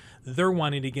 plumbers, they're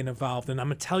wanting to get involved. And I'm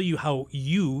going to tell you how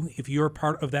if you're a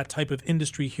part of that type of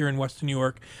industry here in Western New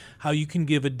York, how you can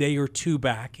give a day or two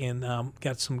back and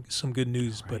got some good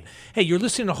news. Right. But hey, you're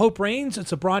listening to Hope Reigns.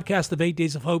 It's a broadcast of 8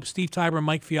 Days of Hope. Steve Tybor and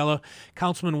Mike Fiala,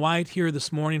 Councilman Wyatt here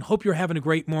this morning. Hope you're having a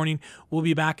great morning. We'll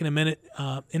be back in a minute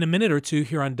or two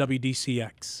here on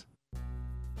WDCX.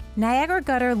 Niagara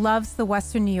Gutter loves the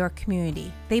Western New York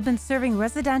community. They've been serving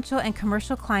residential and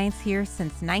commercial clients here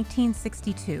since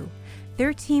 1962.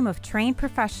 Their team of trained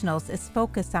professionals is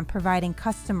focused on providing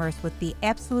customers with the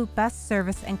absolute best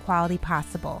service and quality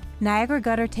possible. Niagara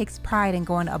Gutter takes pride in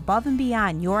going above and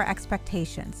beyond your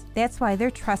expectations. That's why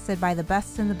they're trusted by the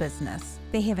best in the business.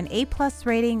 They have an A+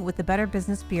 rating with the Better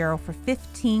Business Bureau for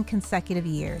 15 consecutive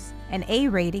years, an A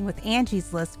rating with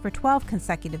Angie's List for 12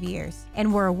 consecutive years,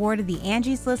 and were awarded the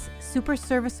Angie's List Super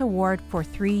Service Award for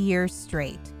 3 years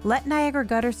straight. Let Niagara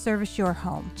Gutter service your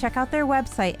home. Check out their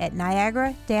website at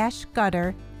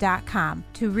niagara-gutter.com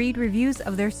to read reviews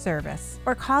of their service,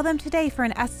 or call them today for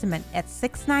an estimate at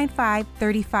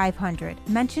 695-3500.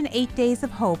 Mention 8 Days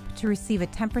of Hope to receive a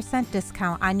 10%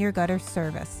 discount on your gutter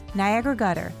service. Niagara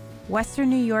Gutter, Western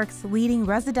New York's leading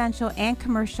residential and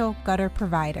commercial gutter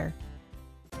provider.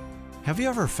 Have you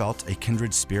ever felt a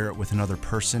kindred spirit with another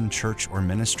person, church, or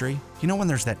ministry? You know when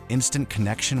there's that instant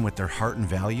connection with their heart and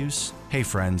values? Hey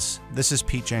friends, this is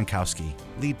Pete Jankowski,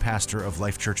 lead pastor of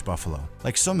Life Church Buffalo.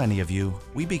 Like so many of you,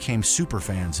 we became super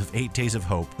fans of 8 Days of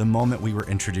Hope the moment we were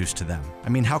introduced to them. I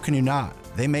mean, how can you not?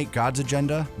 They make God's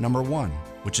agenda number one,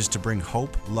 which is to bring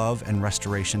hope, love, and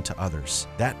restoration to others.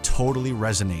 That totally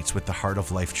resonates with the heart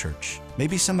of Life Church.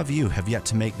 Maybe some of you have yet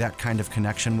to make that kind of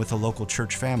connection with a local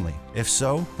church family. If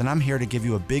so, then I'm here to give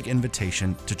you a big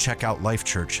invitation to check out Life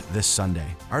Church this Sunday.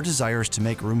 Our desire is to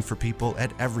make room for people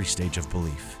at every stage of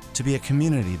belief, to be a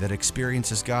community that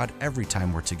experiences God every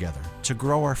time we're together, to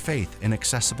grow our faith in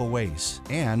accessible ways,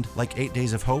 and, like 8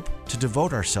 Days of Hope, to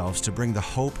devote ourselves to bring the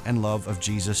hope and love of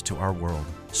Jesus to our world,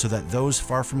 so that those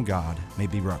far from God may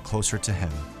be brought closer to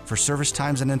Him. For service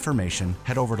times and information,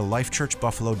 head over to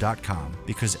lifechurchbuffalo.com,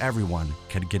 because everyone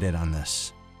can get in on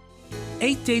this.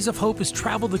 8 Days of Hope has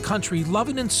traveled the country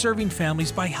loving and serving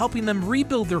families by helping them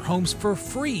rebuild their homes for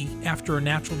free after a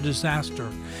natural disaster.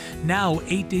 Now,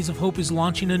 8 Days of Hope is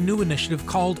launching a new initiative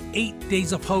called 8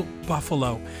 Days of Hope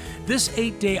Buffalo. This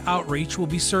 8-day outreach will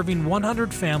be serving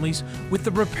 100 families with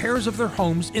the repairs of their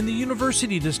homes in the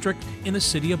University District in the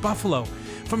city of Buffalo.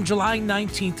 From July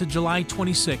 19th to July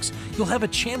 26th, you'll have a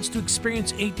chance to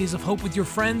experience 8 Days of Hope with your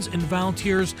friends and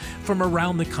volunteers from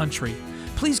around the country.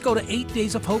 Please go to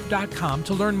 8daysofhope.com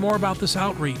to learn more about this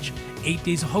outreach. 8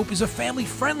 Days of Hope is a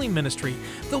family-friendly ministry.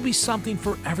 There'll be something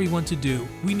for everyone to do.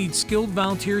 We need skilled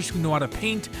volunteers who know how to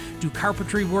paint, do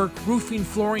carpentry work, roofing,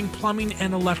 flooring, plumbing,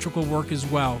 and electrical work as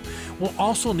well. We'll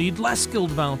also need less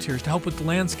skilled volunteers to help with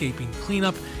landscaping,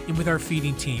 cleanup, and with our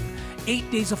feeding team.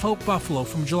 8 Days of Hope Buffalo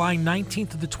from July 19th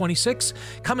to the 26th.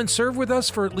 Come and serve with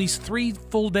us for at least 3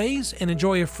 full days and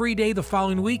enjoy a free day the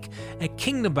following week at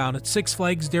Kingdom Bound at Six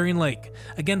Flags Darien Lake.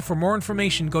 Again, for more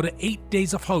information, go to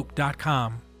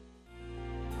 8daysofhope.com.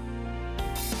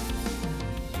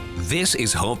 This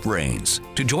is Hope Reigns.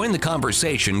 To join the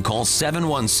conversation, call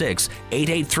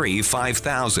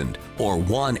 716-883-5000 or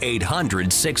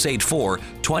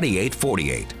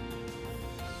 1-800-684-2848.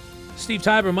 Steve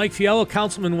Tiber, Mike Fiello,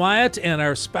 Councilman Wyatt, and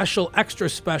our extra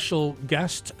special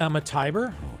guest, Emma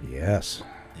Tiber. Oh, yes.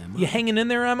 You hanging in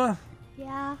there, Emma?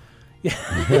 Yeah.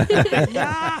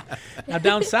 Yeah. Now,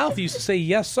 down south, you used to say,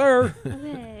 yes, sir.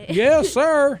 Okay. Yes,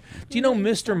 sir. Do you know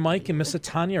Mr. Mike and Miss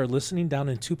Tanya are listening down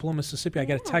in Tupelo, Mississippi? I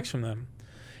got a text from them.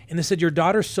 And they said, your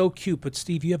daughter's so cute, but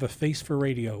Steve, you have a face for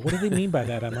radio. What do they mean by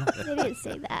that, Emma? They didn't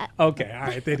say that. Okay, all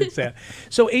right, they didn't say that.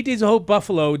 So 8 Days of Hope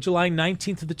Buffalo, July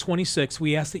 19th to the 26th.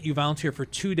 We ask that you volunteer for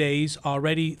 2 days.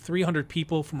 Already 300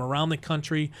 people from around the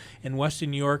country in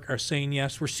Western New York are saying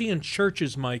yes. We're seeing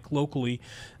churches, Mike, locally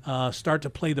start to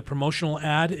play the promotional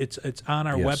ad. It's on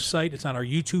our website. It's on our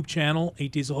YouTube channel, 8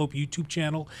 Days of Hope YouTube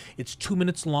channel. It's 2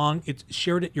 minutes long.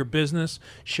 Share it at your business.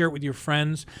 Share it with your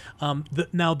friends.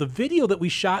 Now, the video that we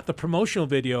shot, the promotional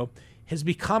video, has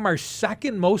become our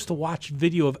second most watched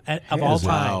video of all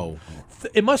time. Wow.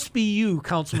 It must be you,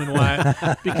 Councilman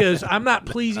Wyatt, because I'm not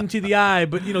pleasing to the eye,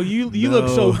 but you look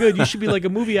so good. You should be like a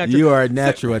movie actor. You are a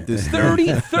natural at this.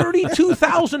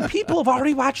 32,000 people have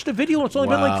already watched the video. It's only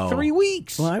been like 3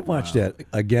 weeks. Well, I watched that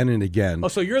again and again. Oh,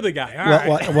 so you're the guy. All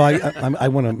right. I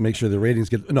want to make sure the ratings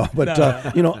get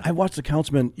I watched the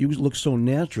councilman. You look so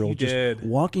natural. You just did.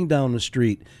 Walking down the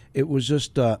street. It was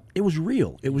just it was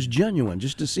real. It was genuine.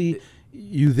 Just to see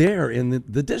you there in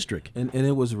the district. And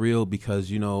it was real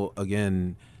because,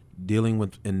 again, dealing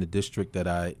with in the district that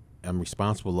I am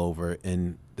responsible over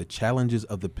and the challenges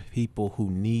of the people who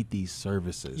need these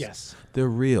services. Yes. They're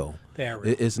real. They are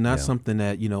real. It's not something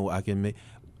that, I can make,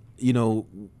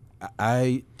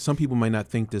 some people might not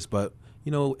think this, but,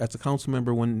 as a council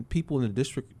member, when people in the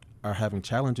district are having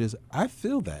challenges, I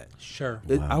feel that. Sure.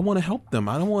 I want to help them.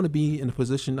 I don't want to be in a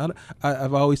position,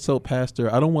 I've always told Pastor,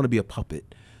 I don't want to be a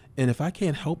puppet. And if I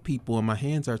can't help people and my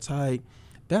hands are tied,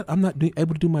 that I'm not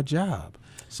able to do my job.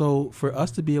 So for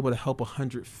us to be able to help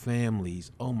 100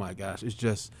 families, oh my gosh, it's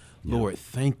just, Lord,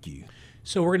 thank you.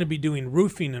 So we're going to be doing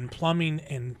roofing and plumbing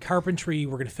and carpentry.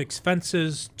 We're going to fix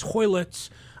fences, toilets,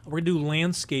 We're going to do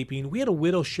landscaping. We had a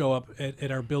widow show up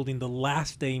at our building the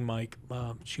last day, Mike.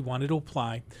 She wanted to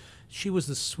apply. She was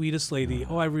the sweetest lady.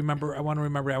 Oh, I want to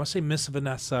remember. I want to say Miss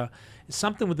Vanessa.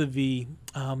 Something with a V.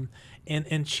 And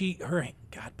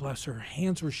God bless her,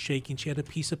 hands were shaking. She had a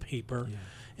piece of paper. Yeah.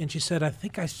 And she said, I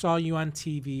think I saw you on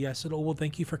TV. I said, oh, well,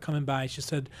 thank you for coming by. She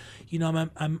said,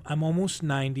 I'm almost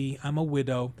 90. I'm a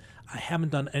widow. I haven't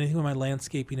done anything with my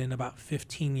landscaping in about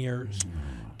 15 years.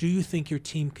 Mm-hmm. Do you think your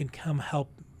team can come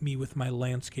help me with my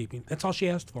landscaping? That's all she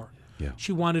asked for. Yeah.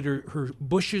 She wanted her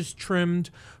bushes trimmed,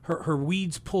 her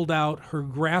weeds pulled out, her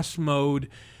grass mowed.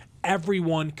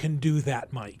 Everyone can do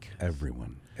that, Mike.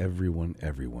 Everyone.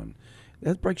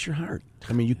 That breaks your heart.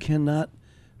 I mean, you cannot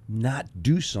not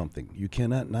do something. You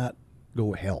cannot not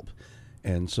go help.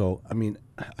 And so, I mean,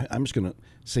 I'm just going to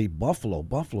say Buffalo,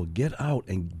 get out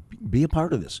and be a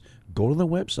part of this. Go to the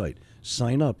website,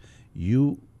 sign up.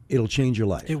 It'll change your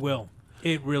life. It will.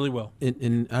 It really will.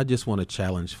 And I just want to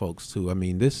challenge folks too. I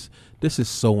mean, this is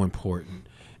so important.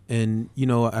 And,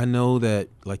 I know that,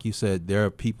 like you said, there are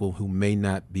people who may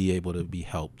not be able to be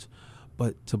helped.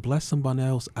 But to bless someone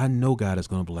else, I know God is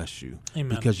going to bless you.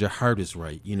 Amen. Because your heart is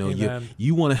right.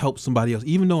 You want to help somebody else.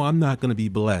 Even though I'm not going to be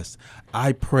blessed,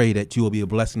 I pray that you will be a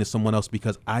blessing to someone else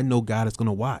because I know God is going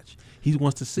to watch. He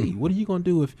wants to see. What are you going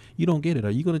to do if you don't get it? Are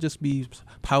you going to just be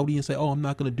pouty and say, oh, I'm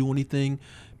not going to do anything?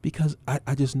 Because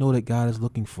I just know that God is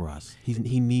looking for us.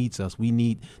 He needs us. We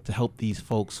need to help these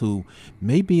folks who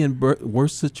may be in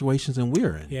worse situations than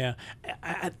we're in. Yeah.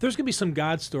 There's going to be some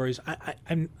God stories.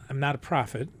 I'm not a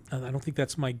prophet. I don't think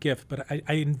that's my gift. But I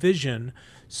envision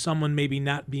someone maybe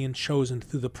not being chosen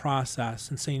through the process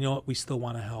and saying, you know what, we still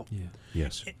want to help. Yeah.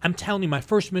 Yes. I'm telling you, my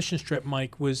first mission trip,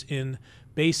 Mike, was in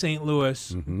Bay St.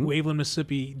 Louis, Waveland,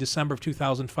 Mississippi, December of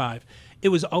 2005. It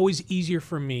was always easier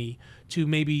for me to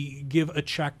maybe give a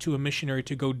check to a missionary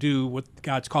to go do what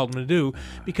God's called him to do,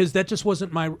 because that just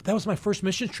wasn't that was my first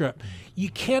mission trip. You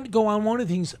can't go on one of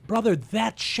the things, brother,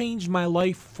 that changed my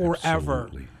life forever.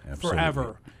 Absolutely.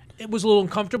 Forever. It was a little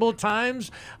uncomfortable at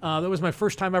times. That was my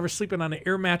first time ever sleeping on an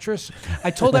air mattress. I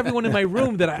told everyone in my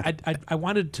room that I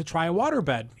wanted to try a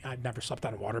waterbed. I'd never slept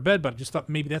on a waterbed, but I just thought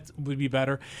maybe that would be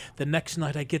better. The next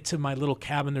night I get to my little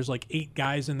cabin. There's like 8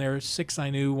 guys in there, 6 I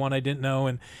knew, 1 I didn't know.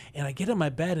 And I get in my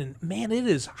bed and, man, it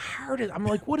is hard. I'm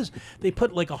like, what is... They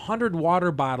put like 100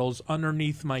 water bottles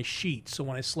underneath my sheet. So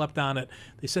when I slept on it,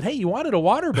 they said, hey, you wanted a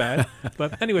waterbed?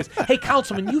 But anyways, hey,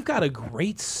 Councilman, you've got a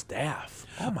great staff.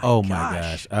 Oh my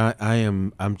gosh.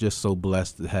 I'm just so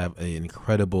blessed to have an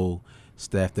incredible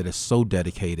staff that is so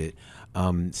dedicated.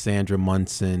 Sandra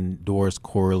Munson, Doris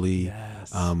Corley,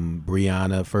 yes.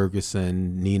 Brianna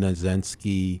Ferguson, Nina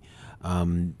Zensky,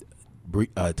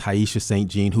 Taisha St.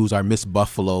 Jean, who's our Miss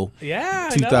Buffalo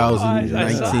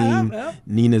 2019. Yeah.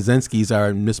 Nina Zensky's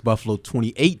our Miss Buffalo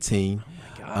 2018.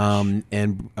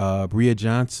 And Bria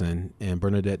Johnson and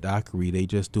Bernadette Dockery, they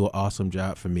just do an awesome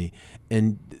job for me.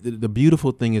 And the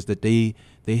beautiful thing is that they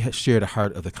share the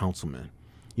heart of the councilman.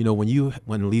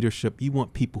 When leadership, you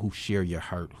want people who share your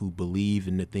heart, who believe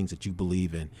in the things that you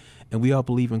believe in. And we all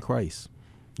believe in Christ.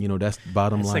 That's the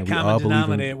bottom line. We all believe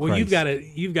in Christ. Well,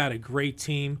 you've got a great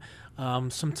team.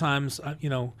 Sometimes,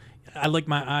 I like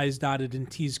my I's dotted and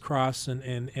T's crossed,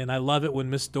 and I love it when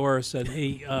Miss Doris said,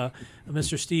 hey,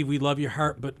 Mr. Steve, we love your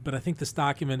heart, but I think this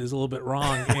document is a little bit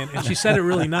wrong. And she said it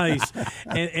really nice.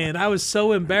 And I was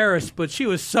so embarrassed, but she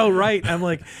was so right. I'm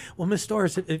like, well, Miss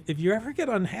Doris, if you ever get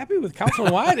unhappy with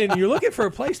Councilman Wyatt and you're looking for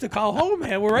a place to call home,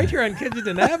 man, we're right here on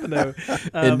Kensington Avenue.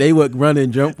 And they would run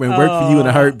and jump and work for you in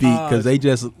a heartbeat because they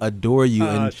just adore you.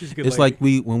 And she's a good it's lady.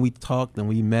 Like when we talked and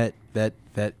we met, that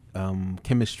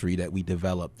chemistry that we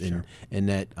developed and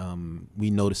that we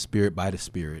know the Spirit by the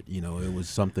Spirit. It was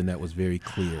something that was very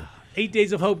clear.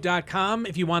 8daysofhope.com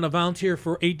if you want to volunteer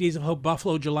for 8 Days of Hope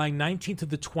Buffalo, July 19th to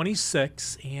the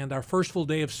 26th, and our first full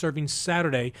day of serving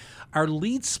Saturday. Our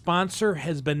lead sponsor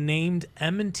has been named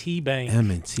M&T Bank.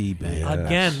 M&T Bank. Yes.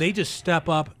 Again, they just step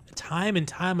up time and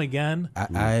time again.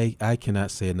 I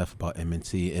cannot say enough about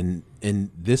M&T, and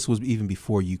this was even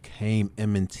before you came.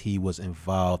 M&T was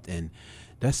involved, and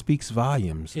that speaks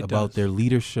volumes about their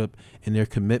leadership and their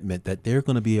commitment that they're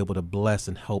going to be able to bless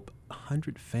and help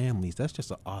 100 families. That's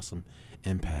just an awesome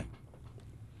impact.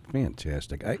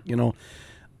 Fantastic.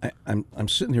 I'm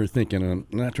sitting here thinking, and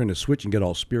I'm not trying to switch and get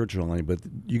all spiritual on you, but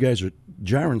you guys are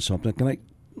jarring something. Let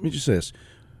me just say this.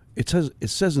 It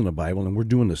says in the Bible, and we're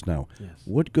doing this now. Yes.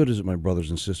 What good is it, my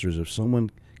brothers and sisters, if someone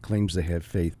claims they have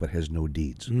faith but has no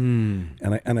deeds?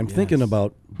 And I'm thinking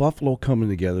about Buffalo coming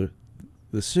together,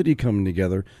 the city coming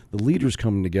together, the leaders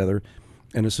coming together,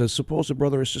 and it says, suppose a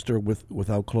brother or sister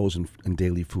without clothes and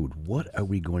daily food. What are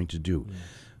we going to do? Yes.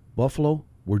 Buffalo,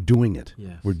 we're doing it.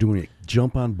 Yes. We're doing it.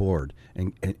 Jump on board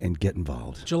and get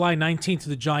involved. July 19th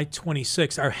to July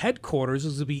 26th. Our headquarters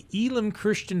is to be Elam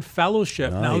Christian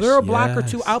Fellowship. Now, Nice. they're a block or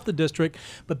two Yes. out the district,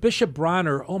 but Bishop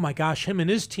Bronner, oh my gosh, him and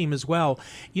his team as well.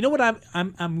 You know what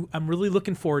I'm really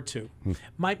looking forward to?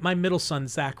 My middle son,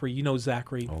 Zachary, you know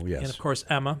Zachary. Oh, yes. And of course,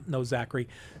 Emma knows Zachary.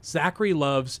 Zachary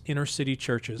loves inner city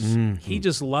churches. He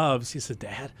just loves, he said,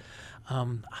 Dad, I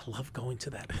love going to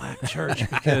that black church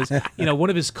because, one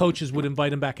of his coaches would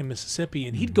invite him back in Mississippi,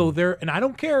 and he'd go there. And I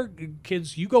don't care,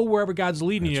 kids, you go wherever God's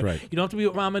leading you. Right. You don't have to be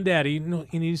with mom and daddy. And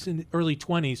he's in the early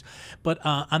 20s. But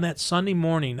on that Sunday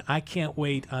morning, I can't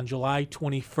wait on July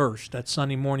 21st, that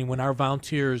Sunday morning when our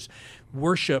volunteers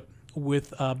worship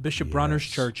with Bishop Bronner's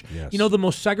church. Yes. The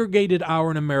most segregated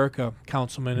hour in America,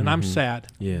 Councilman, and I'm sad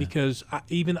Yeah. because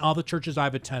even all the churches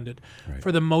I've attended,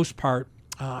 for the most part,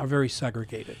 are very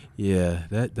segregated. Yeah,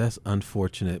 that's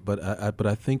unfortunate, but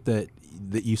I think that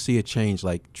you see a change.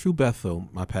 Like True Bethel,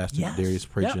 my pastor Yes. Darius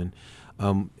Pridgeon,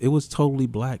 it was totally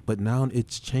black, but now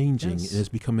it's changing Yes. and it's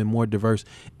becoming more diverse,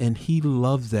 and he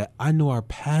loves that. I know our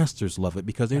pastors love it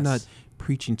because they're not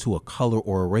preaching to a color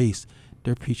or a race;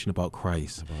 they're preaching about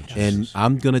Christ. And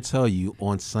I'm gonna tell you,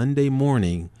 on Sunday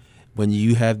morning, when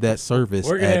you have that service,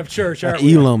 We're gonna at have church, aren't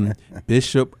we? Elam,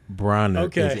 Bishop Bronner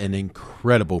Okay. is an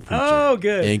incredible preacher. Oh,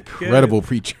 good. Incredible Good.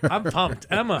 preacher. I'm pumped.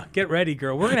 Emma, get ready,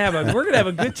 girl. We're gonna have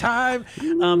a good time.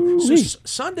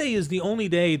 Sunday is the only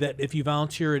day that if you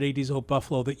volunteer at 80s Hope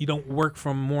Buffalo that you don't work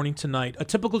from morning to night. A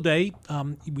typical day,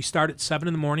 we start at 7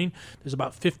 in the morning. There's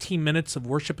about 15 minutes of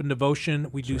worship and devotion.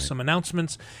 We do some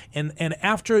announcements, and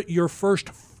after your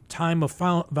first time of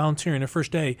volunteering, the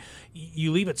first day, you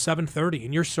leave at 7:30,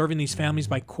 and you're serving these families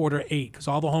by 7:45 because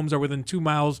all the homes are within 2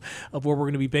 miles of where we're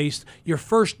going to be based. Your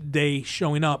first day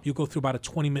showing up, you'll go through about a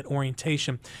 20-minute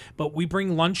orientation, but we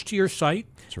bring lunch to your site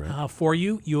for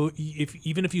you.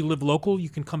 Even if you live local, you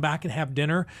can come back and have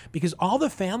dinner because all the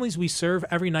families we serve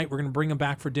every night, we're going to bring them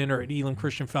back for dinner at Elam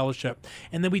Christian Fellowship,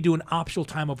 and then we do an optional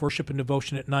time of worship and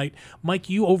devotion at night. Mike,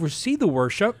 you oversee the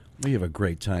worship. We have a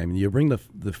great time. You bring the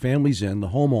families in, the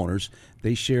homeowners.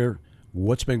 They share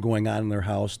what's been going on in their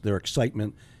house, their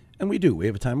excitement. And we do. We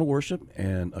have a time of worship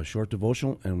and a short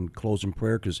devotional and close in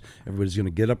prayer because everybody's going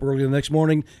to get up early the next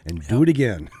morning and do it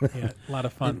again. Yeah, a lot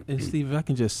of fun. And Steve, if I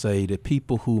can just say that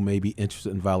people who may be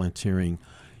interested in volunteering,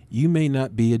 you may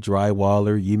not be a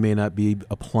drywaller, you may not be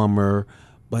a plumber,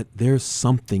 but there's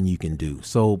something you can do.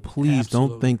 So please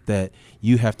don't think that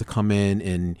you have to come in,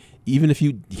 and even if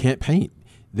you can't paint,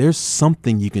 there's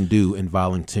something you can do in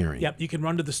volunteering. Yep, you can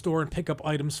run to the store and pick up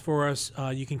items for us.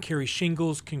 You can carry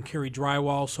shingles, can carry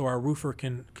drywall, so our roofer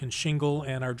can shingle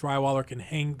and our drywaller can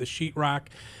hang the sheetrock.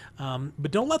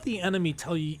 But don't let the enemy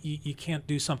tell you you can't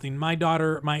do something. My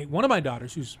daughter, one of my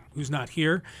daughters, who's not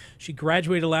here, she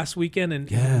graduated last weekend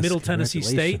in Middle Tennessee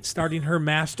State, starting her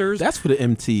master's. That's for the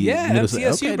MT. Yeah,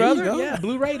 MTSU, okay, brother. Yeah,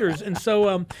 Blue Raiders. And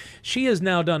so she has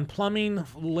now done plumbing,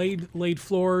 laid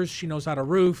floors. She knows how to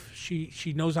roof.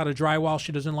 She knows how to drywall.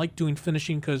 She doesn't like doing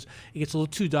finishing because it gets a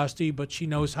little too dusty, but she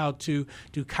knows how to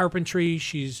do carpentry.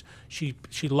 She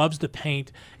loves to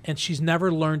paint, and she's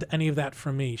never learned any of that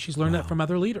from me. She's learned that from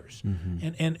other leaders.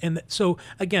 And so,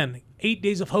 again,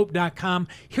 8daysofhope.com.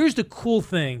 Here's the cool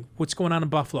thing, what's going on in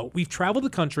Buffalo. We've traveled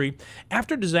the country.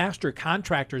 After disaster,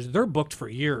 contractors, they're booked for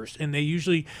years, and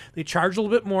they charge a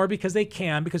little bit more because they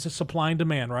can, because it's supply and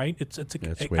demand, right? That's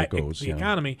the way it goes. The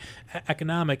economy,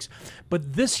 economics.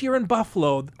 But this year in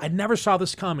Buffalo, I never saw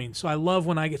this coming. So I love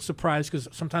when I get surprised because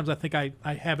sometimes I think I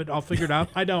have it all figured out.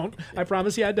 I don't. I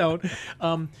promise you I don't.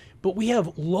 But we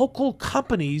have local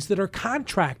companies that are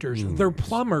contractors. They're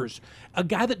plumbers. A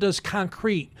guy that does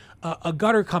concrete. A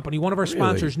gutter company. One of our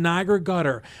sponsors, Niagara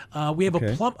Gutter. We have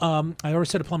a I already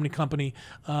said a plumbing company.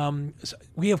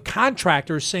 We have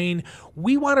contractors saying,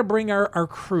 we want to bring our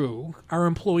crew, our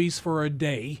employees for a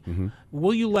day.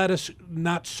 Will you let us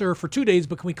not serve for 2 days,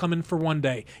 but can we come in for 1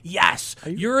 day? Yes.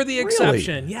 You're the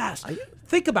exception. Yes.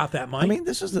 Think about that, Mike. I mean,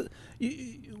 this is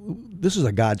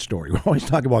a God story. We're always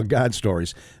talking about God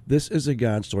stories. This is a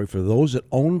God story for those that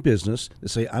own business that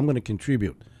say, I'm going to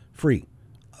contribute free.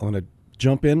 I'm going to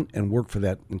jump in and work for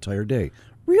that entire day.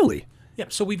 Really? Yeah.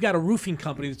 So we've got a roofing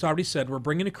company that's already said we're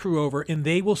bringing a crew over, and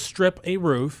they will strip a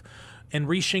roof and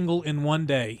reshingle in 1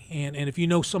 day. And if you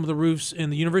know some of the roofs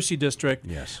in the University District,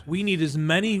 we need as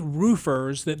many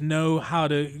roofers that know how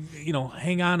to,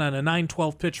 hang on a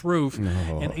 9/12 pitch roof.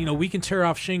 And, we can tear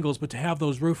off shingles, but to have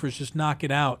those roofers just knock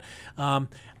it out.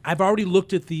 I've already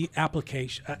looked at the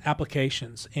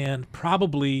applications, and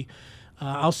probably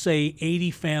I'll say 80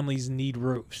 families need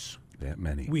roofs. That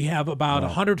many. We have about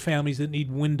 100 families that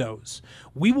need windows.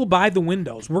 We will buy the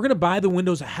windows. We're going to buy the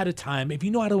windows ahead of time. If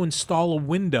you know how to install a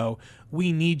window,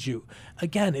 we need you.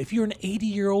 Again, if you're an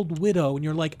 80-year-old widow and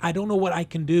you're like, I don't know what I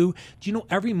can do you know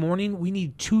every morning we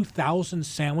need 2,000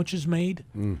 sandwiches made?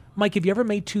 Mike, have you ever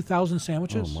made 2,000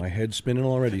 sandwiches? Oh, my head's spinning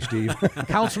already, Steve.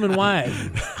 Councilman Wyatt,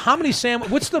 how many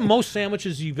what's the most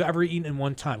sandwiches you've ever eaten in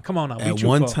one time? Come on now. At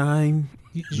one time,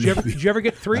 Did you ever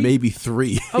get 3? maybe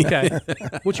 3. Okay.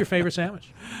 What's your favorite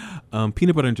sandwich?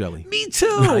 Peanut butter and jelly. Me too.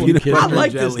 I I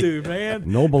like this jelly. dude, man.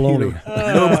 No bologna.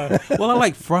 Well, I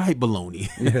like fried bologna.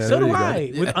 Yeah, So there do you go.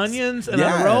 I, with onions and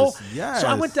Yes, on a roll. yes. So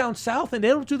I went down south, and they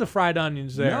don't do the fried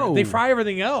onions there. No. They fry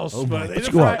everything else. but they Let's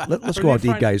didn't go fry- out. Let's or go they out to eat,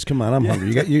 fried- guys. Come on, I'm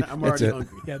hungry. I'm That's already it.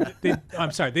 hungry. Yeah,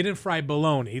 I'm sorry, they didn't fry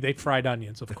bologna. They fried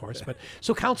onions, of course. But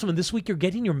so, Councilman, this week you're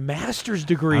getting your master's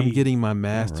degree. I'm getting my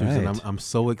master's, and right. I'm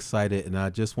so excited. And I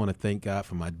just want to thank God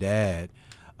for my dad.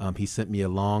 He sent me a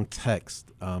long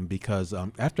text because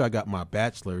after I got my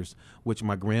bachelor's, which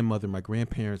my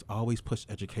grandparents always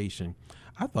pushed education,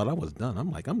 I thought I was done.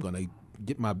 I'm like, I'm going to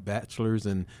get my bachelor's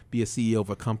and be a CEO of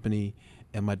a company.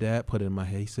 And my dad put it in my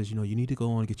head. He says, you need to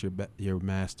go on and get your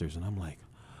master's. And I'm like,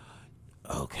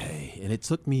 okay. And it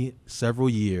took me several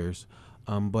years.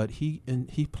 But he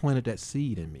planted that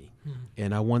seed in me,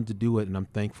 and I wanted to do it, and I'm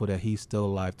thankful that he's still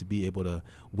alive to be able to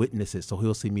witness it. So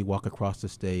he'll see me walk across the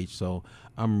stage. So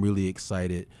I'm really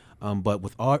excited. But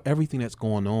with everything that's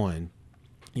going on,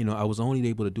 I was only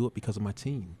able to do it because of my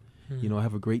team. I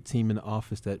have a great team in the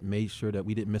office that made sure that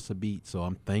we didn't miss a beat. So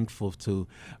I'm thankful to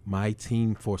my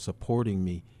team for supporting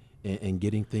me and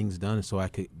getting things done so I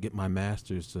could get my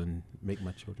master's and make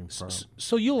my children proud.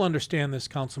 So you'll understand this,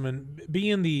 Councilman.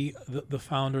 Being the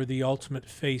founder, the ultimate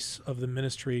face of the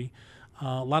ministry,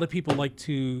 a lot of people like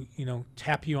to,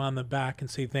 tap you on the back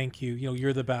and say thank you.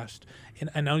 You're the best.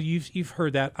 And I know you've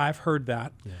heard that. I've heard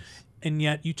that. Yes. And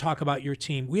yet you talk about your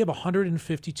team. We have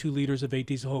 152 leaders of 8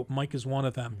 Days of Hope. Mike is one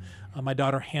of them. My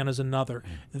daughter Hannah's another.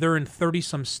 They're in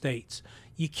 30-some states.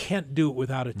 You can't do it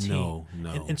without a team.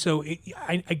 No. And so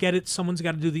I get it. Someone's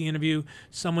got to do the interview.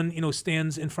 Someone,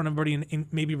 stands in front of everybody and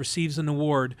maybe receives an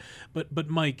award. But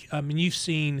Mike, you've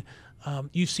seen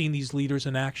these leaders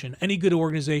in action. Any good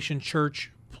organization,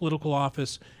 church, political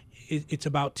office, it's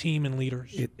about team and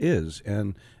leaders. It is,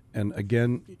 and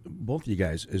again, both of you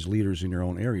guys as leaders in your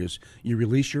own areas, you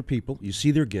release your people, you see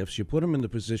their gifts, you put them in the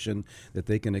position that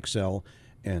they can excel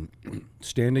and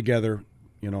stand together,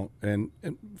 and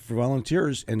for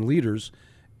volunteers and leaders,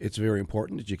 it's very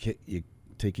important that you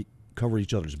cover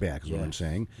each other's back, is what I'm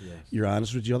saying. Yes. You're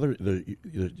honest with each other,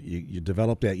 you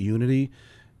develop that unity.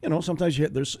 Sometimes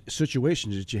there's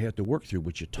situations that you have to work through,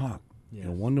 but you talk,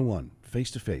 one-to-one,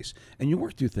 face-to-face, and you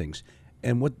work through things.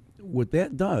 And what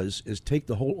that does is take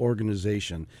the whole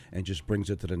organization and just brings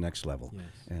it to the next level. Yes.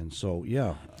 And so,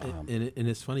 yeah. And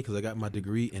it's funny because I got my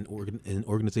degree in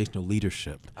organizational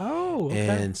leadership. Oh, okay.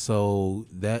 And so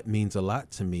that means a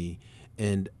lot to me.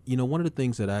 And, one of the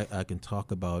things that I can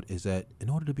talk about is that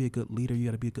in order to be a good leader, you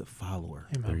got to be a good follower.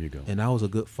 Amen. There you go. And I was a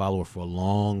good follower for a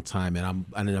long time, and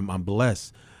I'm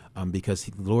blessed because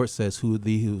the Lord says, "Who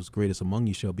who's greatest among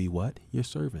you shall be what? Your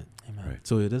servant." Amen. Right.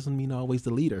 So it doesn't mean always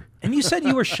the leader. And you said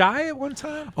you were shy at one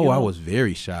time? Oh, I was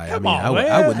very shy. Come I on,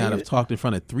 would man. not have talked in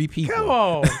front of 3 people. Come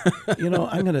on.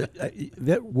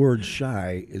 That word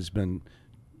shy has been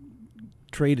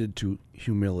traded to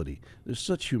humility. There's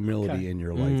such humility in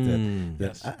your life that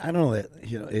Yes. I don't know that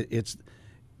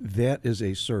that is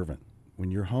a servant.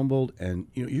 When you're humbled and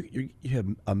you have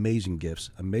amazing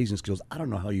gifts, amazing skills. I don't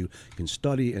know how you can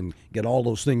study and get all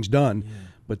those things done,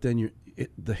 but then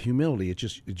the humility it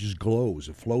just glows.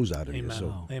 It flows out of you. Amen.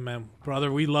 So Amen.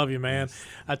 Brother, we love you, man.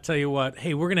 I tell you what,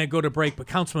 hey, we're going to go to break, but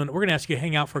Councilman, we're going to ask you to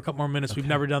hang out for a couple more minutes. We've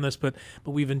never done this, but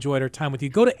we've enjoyed our time with you.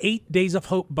 Go to 8 Days of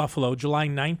Hope Buffalo, July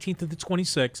 19th to the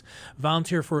 26th.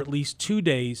 Volunteer for at least 2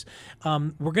 days.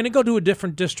 We're going to go to a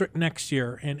different district next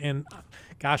year, and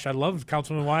gosh, I love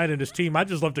Councilman Wyatt and his team. I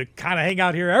just love to kind of hang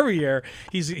out here every year.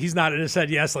 He's nodding his head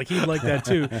yes, like he'd like that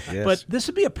too. Yes. But this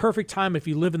would be a perfect time if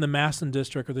you live in the Massillon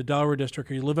district or the Delaware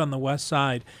district or you live on the west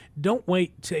side. Don't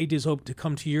wait to 8 Days Hope to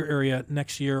come to your area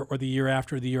next year or the year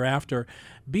after or the year after.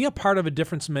 Be a part of a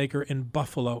difference maker in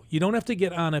Buffalo. You don't have to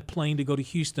get on a plane to go to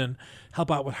Houston, help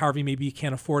out with Harvey. Maybe you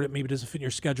can't afford it. Maybe it doesn't fit in your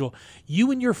schedule.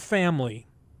 You and your family,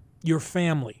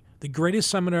 the greatest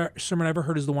sermon I ever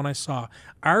heard is the one I saw.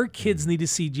 Our kids need to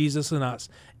see Jesus in us.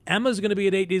 Emma's going to be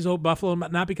at 8 Days of Hope Buffalo,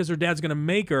 not because her dad's going to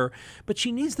make her, but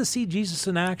she needs to see Jesus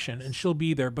in action, and she'll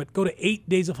be there. But go to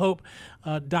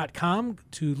 8daysofhope.com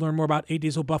to learn more about 8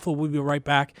 Days of Hope Buffalo. We'll be right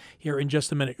back here in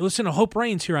just a minute. You're listening to Hope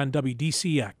Reigns here on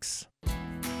WDCX.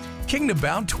 Kingdom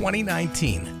Bound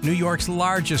 2019, New York's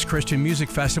largest Christian music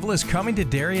festival, is coming to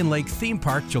Darien Lake Theme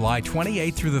Park July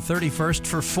 28th through the 31st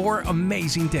for 4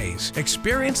 amazing days.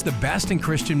 Experience the best in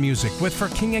Christian music with For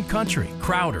King and Country,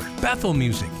 Crowder, Bethel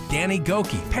Music, Danny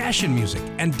Goki, Passion Music,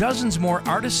 and dozens more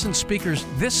artists and speakers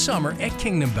this summer at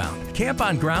Kingdom Bound. Camp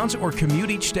on grounds or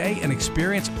commute each day and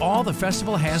experience all the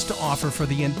festival has to offer for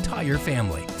the entire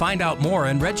family. Find out more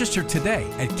and register today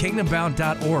at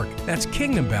kingdombound.org. That's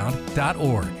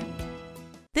kingdombound.org.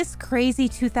 This crazy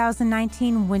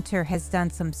 2019 winter has done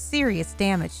some serious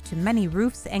damage to many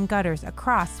roofs and gutters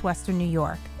across Western New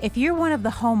York. If you're one of the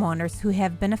homeowners who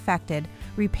have been affected,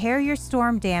 repair your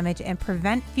storm damage and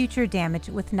prevent future damage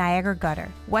with Niagara Gutter,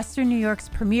 Western New York's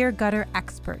premier gutter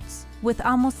experts. With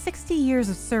almost 60 years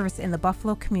of service in the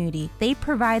Buffalo community, they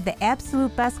provide the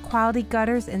absolute best quality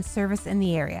gutters and service in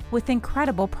the area with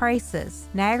incredible prices.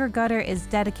 Niagara Gutter is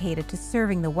dedicated to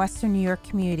serving the Western New York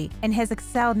community and has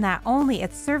excelled not only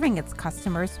at serving its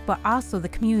customers, but also the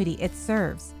community it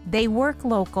serves. They work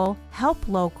local, help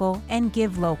local, and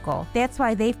give local. That's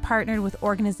why they've partnered with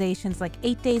organizations like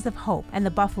 8 Days of Hope and the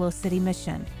Buffalo City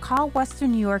Mission. Call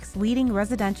Western New York's leading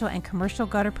residential and commercial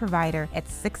gutter provider at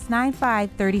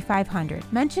 695-3500.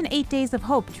 Mention 8 Days of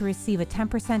Hope to receive a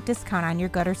 10% discount on your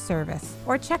gutter service.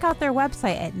 Or check out their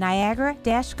website at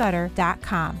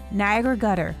niagara-gutter.com. Niagara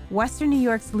Gutter, Western New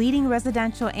York's leading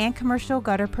residential and commercial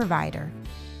gutter provider.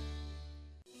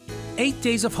 8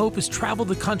 Days of Hope has traveled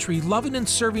the country loving and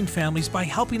serving families by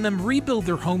helping them rebuild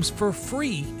their homes for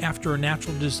free after a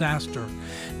natural disaster.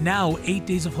 Now, 8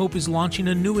 Days of Hope is launching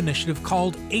a new initiative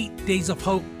called 8 Days of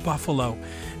Hope Buffalo.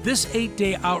 This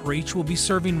 8-day outreach will be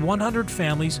serving 100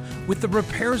 families with the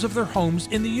repairs of their homes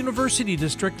in the University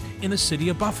District in the city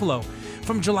of Buffalo.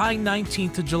 From July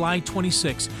 19th to July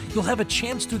 26th, you'll have a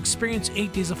chance to experience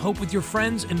 8 Days of Hope with your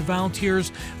friends and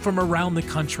volunteers from around the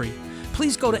country.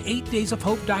 Please go to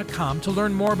 8daysofhope.com to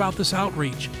learn more about this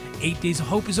outreach. 8 Days of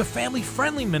Hope is a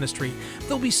family-friendly ministry.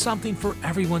 There'll be something for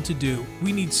everyone to do.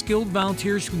 We need skilled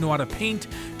volunteers who know how to paint,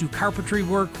 do carpentry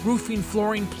work, roofing,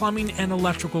 flooring, plumbing, and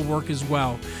electrical work as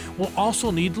well. We'll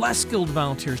also need less skilled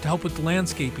volunteers to help with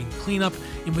landscaping, cleanup,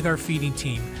 and with our feeding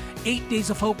team. 8 Days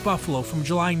of Hope Buffalo from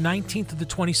July 19th to the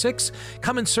 26th.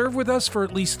 Come and serve with us for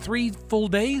at least 3 full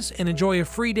days and enjoy a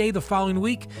free day the following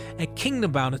week at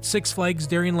Kingdom Bound at Six Flags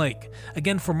Darien Lake.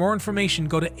 Again, for more information,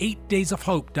 go to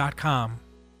 8daysofhope.com.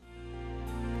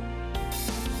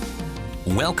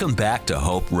 Welcome back to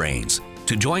Hope Reigns.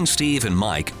 To join Steve and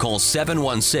Mike, call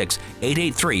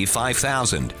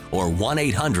 716-883-5000 or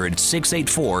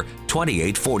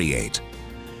 1-800-684-2848.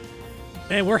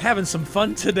 Man, we're having some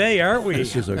fun today, aren't we?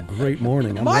 This is a great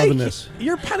morning. I'm Mike, loving this.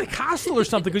 You're Pentecostal or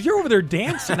something because you're over there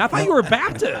dancing. I thought you were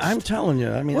Baptist. I'm telling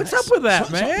you. I mean, what's up with that,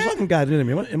 man? Something got into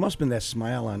me. It must have been that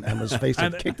smile on his face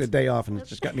that kicked the day off, and it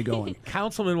just got me going.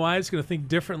 Councilman Wyatt is going to think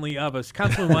differently of us.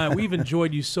 Councilman Wyatt, we've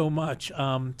enjoyed you so much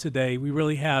today. We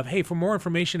really have. Hey, for more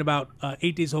information about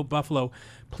 8 Days of Hope Buffalo,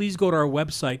 please go to our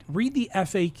website. Read the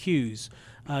FAQs.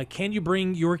 Can you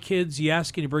bring your kids? Yes.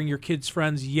 Can you bring your kids'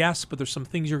 friends? Yes, but there's some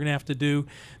things you're going to have to do.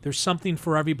 There's something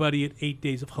for everybody at 8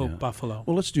 Days of Hope Buffalo.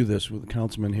 Well, let's do this with the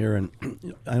councilman here. And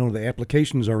I know the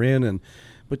applications are in,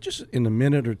 but just in a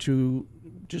minute or two,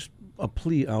 just a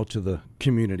plea out to the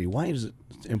community. Why is it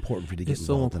important for you to get involved? It's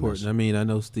so important. I mean, I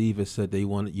know Steve has said you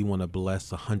want to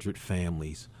bless 100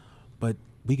 families, but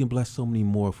we can bless so many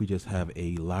more if we just have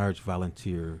a large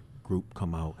volunteer group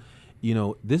come out. You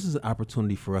know, this is an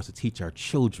opportunity for us to teach our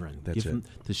children,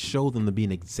 to show them to be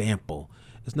an example.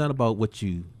 It's not about what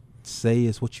you say,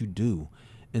 it's what you do.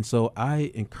 And so I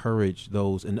encourage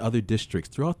those in other districts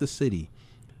throughout the city,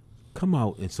 come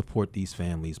out and support these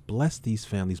families, bless these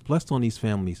families, bless on these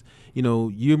families. You know,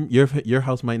 your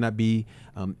house might not be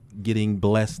getting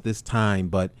blessed this time,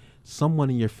 but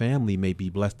someone in your family may be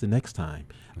blessed the next time.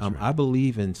 Right. I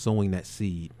believe in sowing that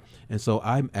seed. And so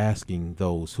I'm asking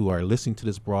those who are listening to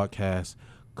this broadcast,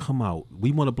 come out.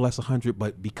 We want to bless 100,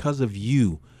 but because of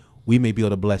you, we may be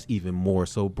able to bless even more.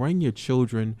 So bring your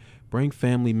children, bring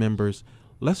family members.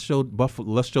 Let's show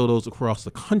those across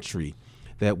the country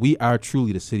that we are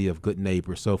truly the city of good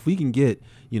neighbors. So if we can get,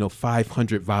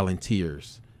 500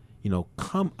 volunteers,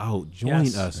 come out,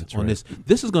 join us on this.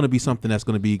 This is going to be something that's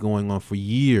going to be going on for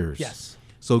years. Yes.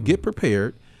 So get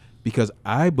prepared. Because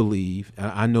I believe,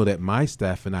 and I know that my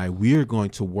staff and we're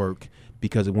going to work,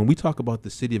 because when we talk about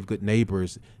the city of good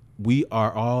neighbors, we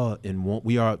are all in one.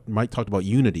 Mike talked about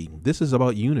unity. This is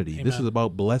about unity. Amen. This is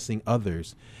about blessing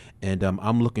others. And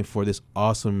I'm looking for this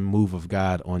awesome move of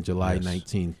God on July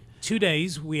 19th. 2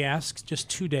 days, we ask, just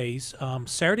 2 days.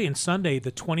 Saturday and Sunday,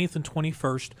 the 20th and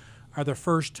 21st, are the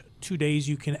first 2 days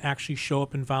you can actually show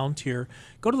up and volunteer.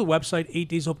 Go to the website,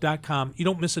 8dayshope.com. You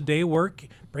don't miss a day of work.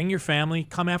 Bring your family.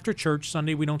 Come after church.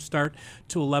 Sunday we don't start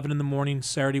till 11 in the morning.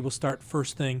 Saturday we'll start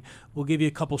first thing. We'll give you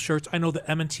a couple shirts. I know the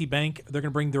M&T Bank, they're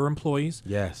going to bring their employees.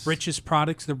 Yes. Rich's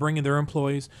Products, they're bringing their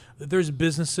employees. There's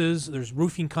businesses, there's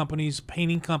roofing companies,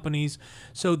 painting companies.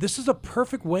 So this is a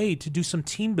perfect way to do some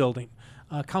team building.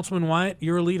 Councilman Wyatt,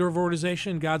 you're a leader of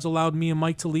organization. God's allowed me and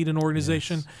Mike to lead an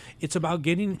organization. Yes. It's about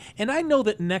getting, and I know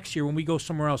that next year when we go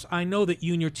somewhere else, I know that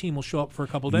you and your team will show up for a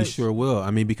couple days. You sure will.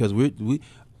 I mean, because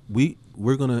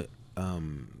we're gonna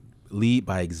lead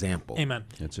by example. Amen.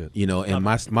 That's it. You know, and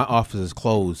my office is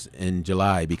closed in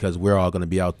July because we're all going to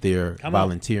be out there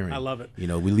volunteering. I love it. You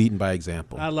know, we're leading by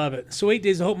example. I love it. So 8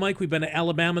 Days of Hope, Mike, we've been to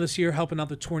Alabama this year helping out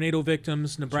the tornado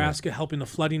victims, Nebraska helping the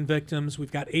flooding victims.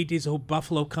 We've got 8 Days of Hope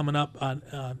Buffalo coming up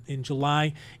in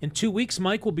July. In 2 weeks,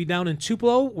 Mike, we'll be down in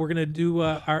Tupelo. We're going to do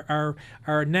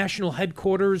our national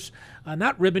headquarters,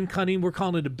 not ribbon cutting, we're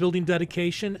calling it a building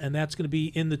dedication, and that's going to be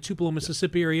in the Tupelo,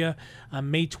 Mississippi area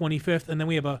on May 25th. And then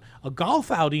we have a golf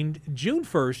outing June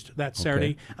 1st, that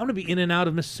Saturday. I'm going to be in and out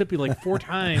of Mississippi like 4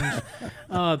 times.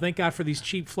 Thank God for these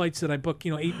cheap flights that I booked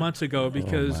 8 months ago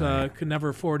because could never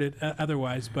afford it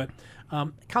otherwise. But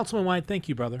Councilman Wyatt, thank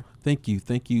you, brother. Thank you,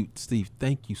 Steve.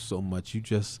 Thank you so much. You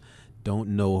just don't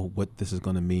know what this is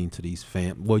going to mean to these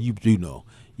families. Well, you do know.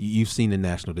 You've seen the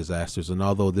national disasters, and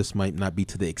although this might not be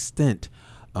to the extent,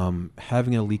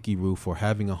 having a leaky roof or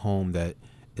having a home that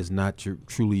is not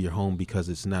truly your home because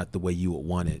it's not the way you would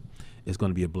want it is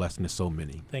going to be a blessing to so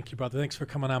many. Thank you, brother. Thanks for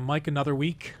coming on. Mike, another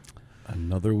week.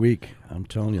 Another week, I'm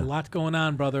telling you. A lot going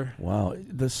on, brother. Wow.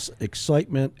 This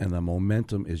excitement and the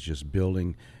momentum is just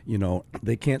building.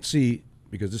 They can't see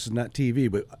because this is not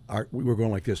TV, but we were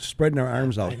going like this, spreading our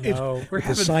arms out. We're it's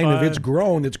having a sign fun. of it's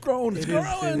grown. It's grown.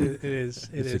 It is.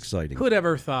 It's exciting. Who'd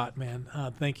ever thought, man?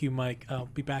 Thank you, Mike. I'll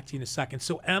be back to you in a second.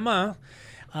 So, Emma,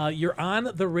 you're on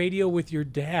the radio with your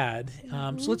dad.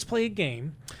 So let's play a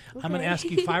game. Okay. I'm going to ask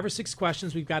you 5 or 6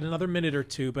 questions. We've got another minute or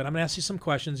two, but I'm going to ask you some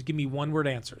questions. Give me one-word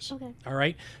answers. Okay. All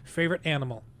right? Favorite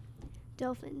animal?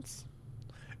 Dolphins.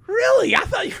 Really? I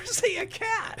thought you were saying a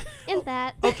cat. And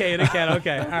that. Okay, and a cat.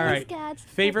 Okay, all right. Cats,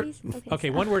 Favorite? puppies. Okay,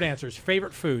 one-word answers.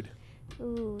 Favorite food?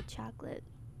 Ooh, chocolate.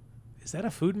 Is that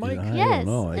a food, Mike? I Yes, don't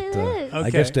know. it is. Okay. I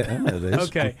guess to Emma it is.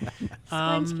 Okay.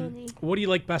 Sponge candy. What do you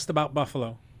like best about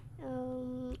Buffalo?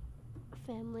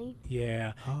 Family.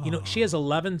 Yeah. She has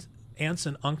 11 aunts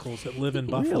and uncles that live in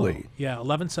Buffalo. Really? Yeah,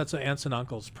 11 sets of aunts and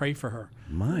uncles. Pray for her.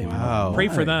 Wow. Pray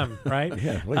for them, right?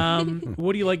 Yeah. Right.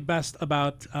 What do you like best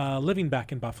about living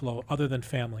back in Buffalo other than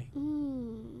family?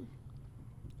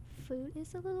 Food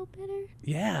is a little bitter.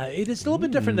 Yeah, it is a little bit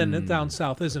different than down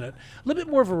south, isn't it? A little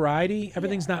bit more variety.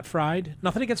 Everything's not fried.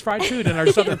 Nothing against fried food, and our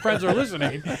southern friends are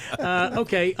listening.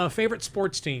 Okay, favorite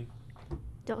sports team?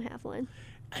 Don't have one.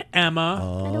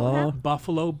 Emma. I don't have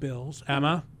Buffalo Bills.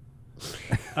 Emma.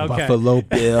 Okay. Buffalo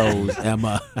Bills,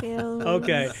 Emma. Bills.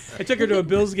 Okay. I took her to a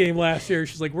Bills game last year.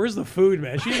 She's like, "Where's the food,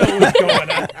 man?" She didn't know what was going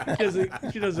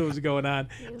on. She doesn't know what's going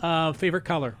on. Favorite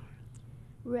color?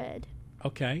 Red.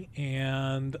 Okay.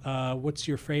 And what's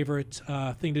your favorite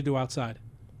thing to do outside?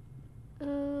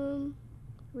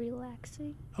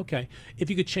 Relaxing. Okay. If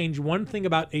you could change one thing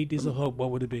about 8 Days of Hope,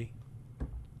 what would it be?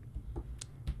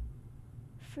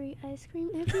 Free ice cream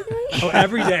every day. Oh,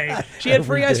 every day. She had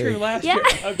free ice cream last year.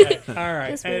 Okay. All right.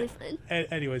 It was really fun.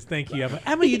 Anyways, thank you, Emma.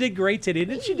 Emma, you did great today.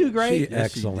 Didn't she do great?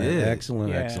 Excellent. she did. Excellent.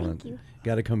 Yeah. Excellent. Thank you.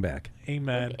 Got to come back.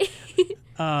 Amen.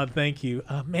 Thank you.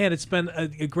 Man, it's been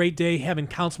a great day having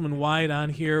Councilman Wyatt on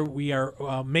here. We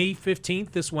are May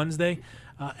 15th, this Wednesday,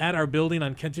 at our building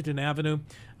on Kensington Avenue.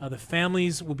 The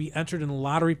families will be entered in the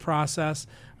lottery process.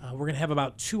 We're going to have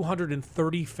about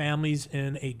 230 families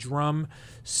in a drum.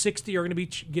 60 are going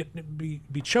to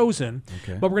be chosen.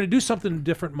 Okay. But we're going to do something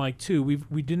different, Mike, too.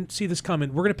 We didn't see this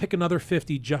coming. We're going to pick another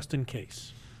 50 just in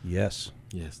case. Yes.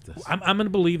 Yes. I'm going to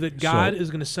believe that God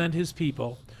is going to send his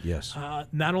people. Yes.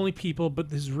 Not only people, but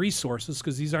his resources,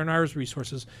 because these aren't ours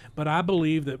resources. But I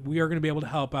believe that we are going to be able to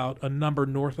help out a number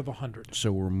north of 100.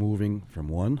 So we're moving from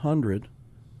 100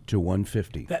 to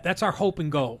 150. That's our hope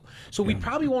and goal. So we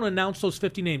probably won't announce those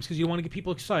 50 names because you want to get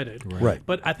people excited. Right.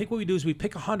 But I think what we do is we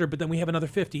pick 100, but then we have another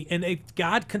 50. And if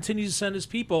God continues to send his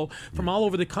people from all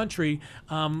over the country,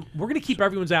 we're going to keep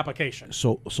everyone's application.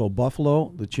 So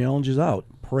Buffalo, the challenge is out.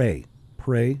 Pray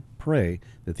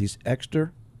that these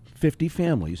extra 50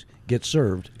 families get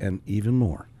served and even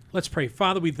more. Let's pray.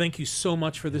 Father, we thank you so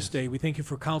much for this day. We thank you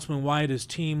for Councilman Wyatt, his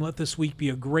team. Let this week be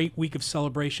a great week of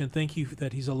celebration. Thank you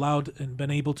that he's allowed and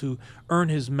been able to earn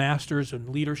his master's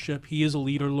in leadership. He is a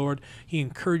leader, Lord. He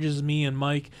encourages me and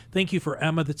Mike. Thank you for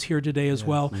Emma that's here today as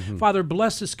well. Father,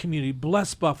 bless this community.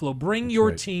 Bless Buffalo. Bring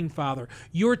your team, Father.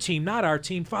 Your team, not our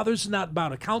team. Father, this is not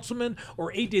about a councilman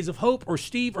or 8 Days of Hope or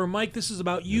Steve or Mike. This is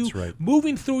about you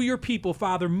moving through your people,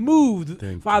 Father.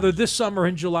 Move, Father, this summer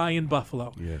in July in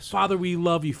Buffalo. Yes. Father, we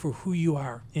love you for who you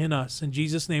are in us. In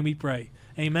Jesus' name we pray.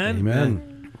 Amen.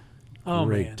 Amen. Oh,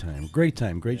 Great man. time. Great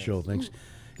time. Great show. Thanks,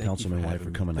 Councilman Wyatt, for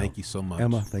coming out. Thank you so much.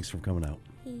 Emma, thanks for coming out.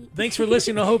 Thanks for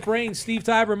listening to Hope Reigns. Steve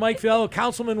Tiber, Mike Fiallo,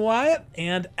 Councilman Wyatt,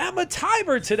 and Emma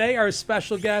Tiber today, our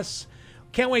special guests.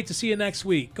 Can't wait to see you next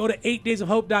week. Go to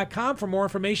 8daysofhope.com for more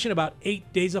information about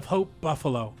 8 Days of Hope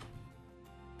Buffalo.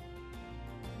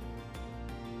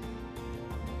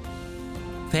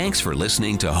 Thanks for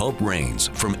listening to Hope Reigns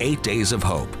from 8 Days of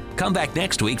Hope. Come back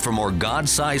next week for more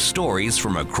God-sized stories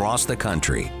from across the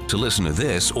country. To listen to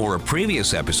this or a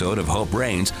previous episode of Hope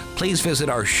Reigns, please visit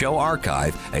our show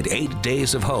archive at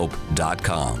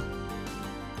 8daysofhope.com.